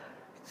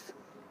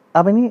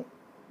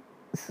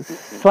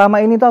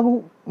selama ini tuh aku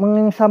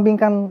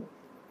mengesampingkan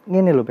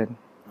ini loh, Ben.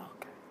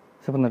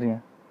 Sebenarnya.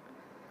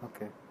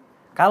 Oke.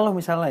 Kalau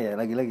misalnya ya,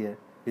 lagi-lagi ya,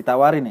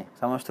 ditawari nih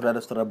sama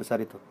sutradara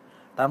besar itu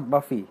tanpa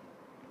fee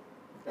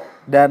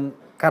dan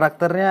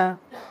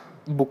karakternya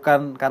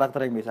bukan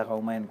karakter yang bisa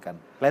kamu mainkan.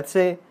 Let's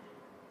say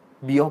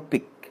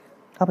biopik.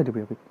 Apa itu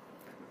biopik?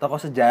 Tokoh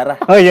sejarah.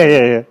 Oh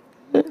iya.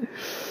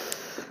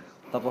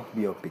 Tokoh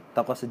biopik,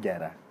 tokoh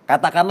sejarah.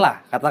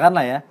 Katakanlah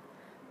ya.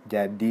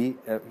 Jadi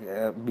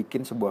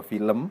bikin sebuah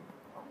film.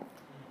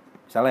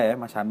 Misalnya ya,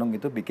 Mas Hanung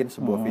itu bikin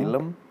sebuah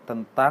film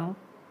tentang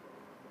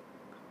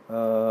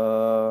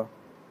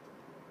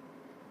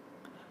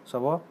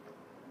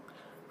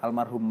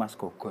almarhum Mas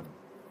Gogon.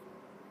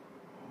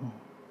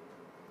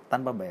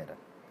 Tanpa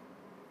bayaran.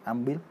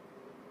 Ambil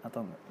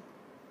atau enggak?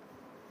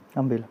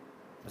 Ambil.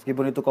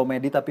 Meskipun itu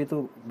komedi tapi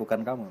itu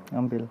bukan kamu.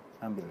 Ambil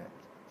ya.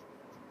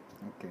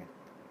 Oke.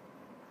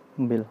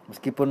 Ambil.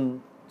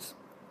 Meskipun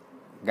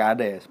nggak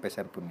ada ya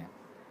spesial punnya.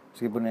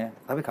 Meskipun ya,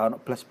 tapi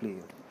kalau plus play.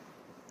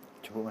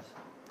 Coba Mas.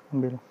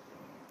 Ambil.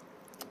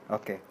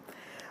 Oke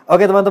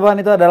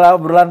teman-teman, itu adalah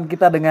obrolan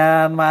kita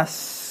dengan Mas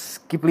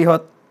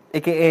Kiplihot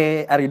aka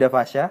Aryudha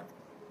Fasha.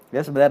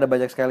 Ya, sebenarnya ada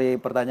banyak sekali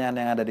pertanyaan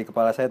yang ada di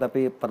kepala saya,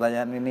 tapi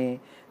pertanyaan ini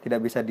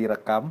tidak bisa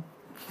direkam.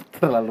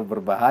 Terlalu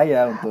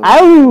berbahaya untuk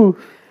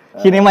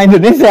Sinema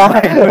Indonesia.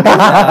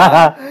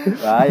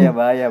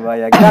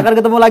 Bahaya. Kita akan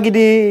ketemu lagi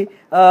di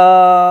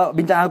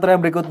bincang aktor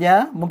yang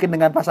berikutnya, mungkin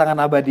dengan pasangan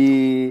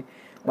abadi.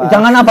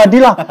 Jangan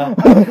abadi lah.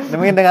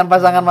 Mungkin dengan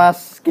pasangan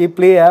Mas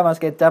Kipli ya, Mas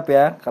Kecap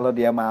ya, kalau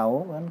dia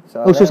mau kan.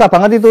 Susah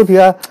banget itu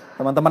dia.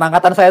 Teman-teman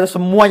angkatan saya itu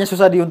semuanya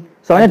susah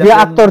Soalnya dia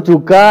aktor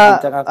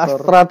juga, aktor.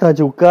 astrada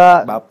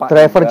juga, Bapak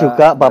driver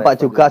juga, bapak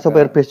driver juga,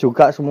 sopir bis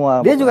juga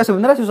semua. Dia juga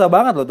sebenarnya susah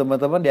banget loh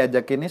teman-teman,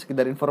 diajak ini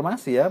sekedar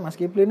informasi ya, Mas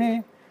Kipli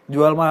nih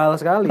jual mahal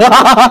sekali.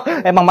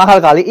 Emang mahal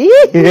kali.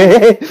 Ih.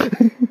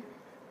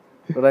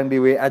 Orang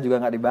di WA juga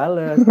nggak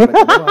dibales.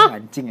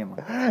 Anjing emang.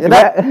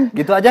 Yaudah,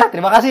 gitu aja.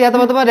 Terima kasih ya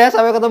teman-teman ya.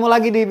 Sampai ketemu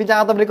lagi di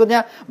bincang aktor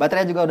berikutnya.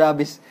 Baterainya juga udah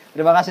habis.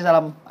 Terima kasih,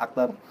 salam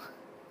aktor.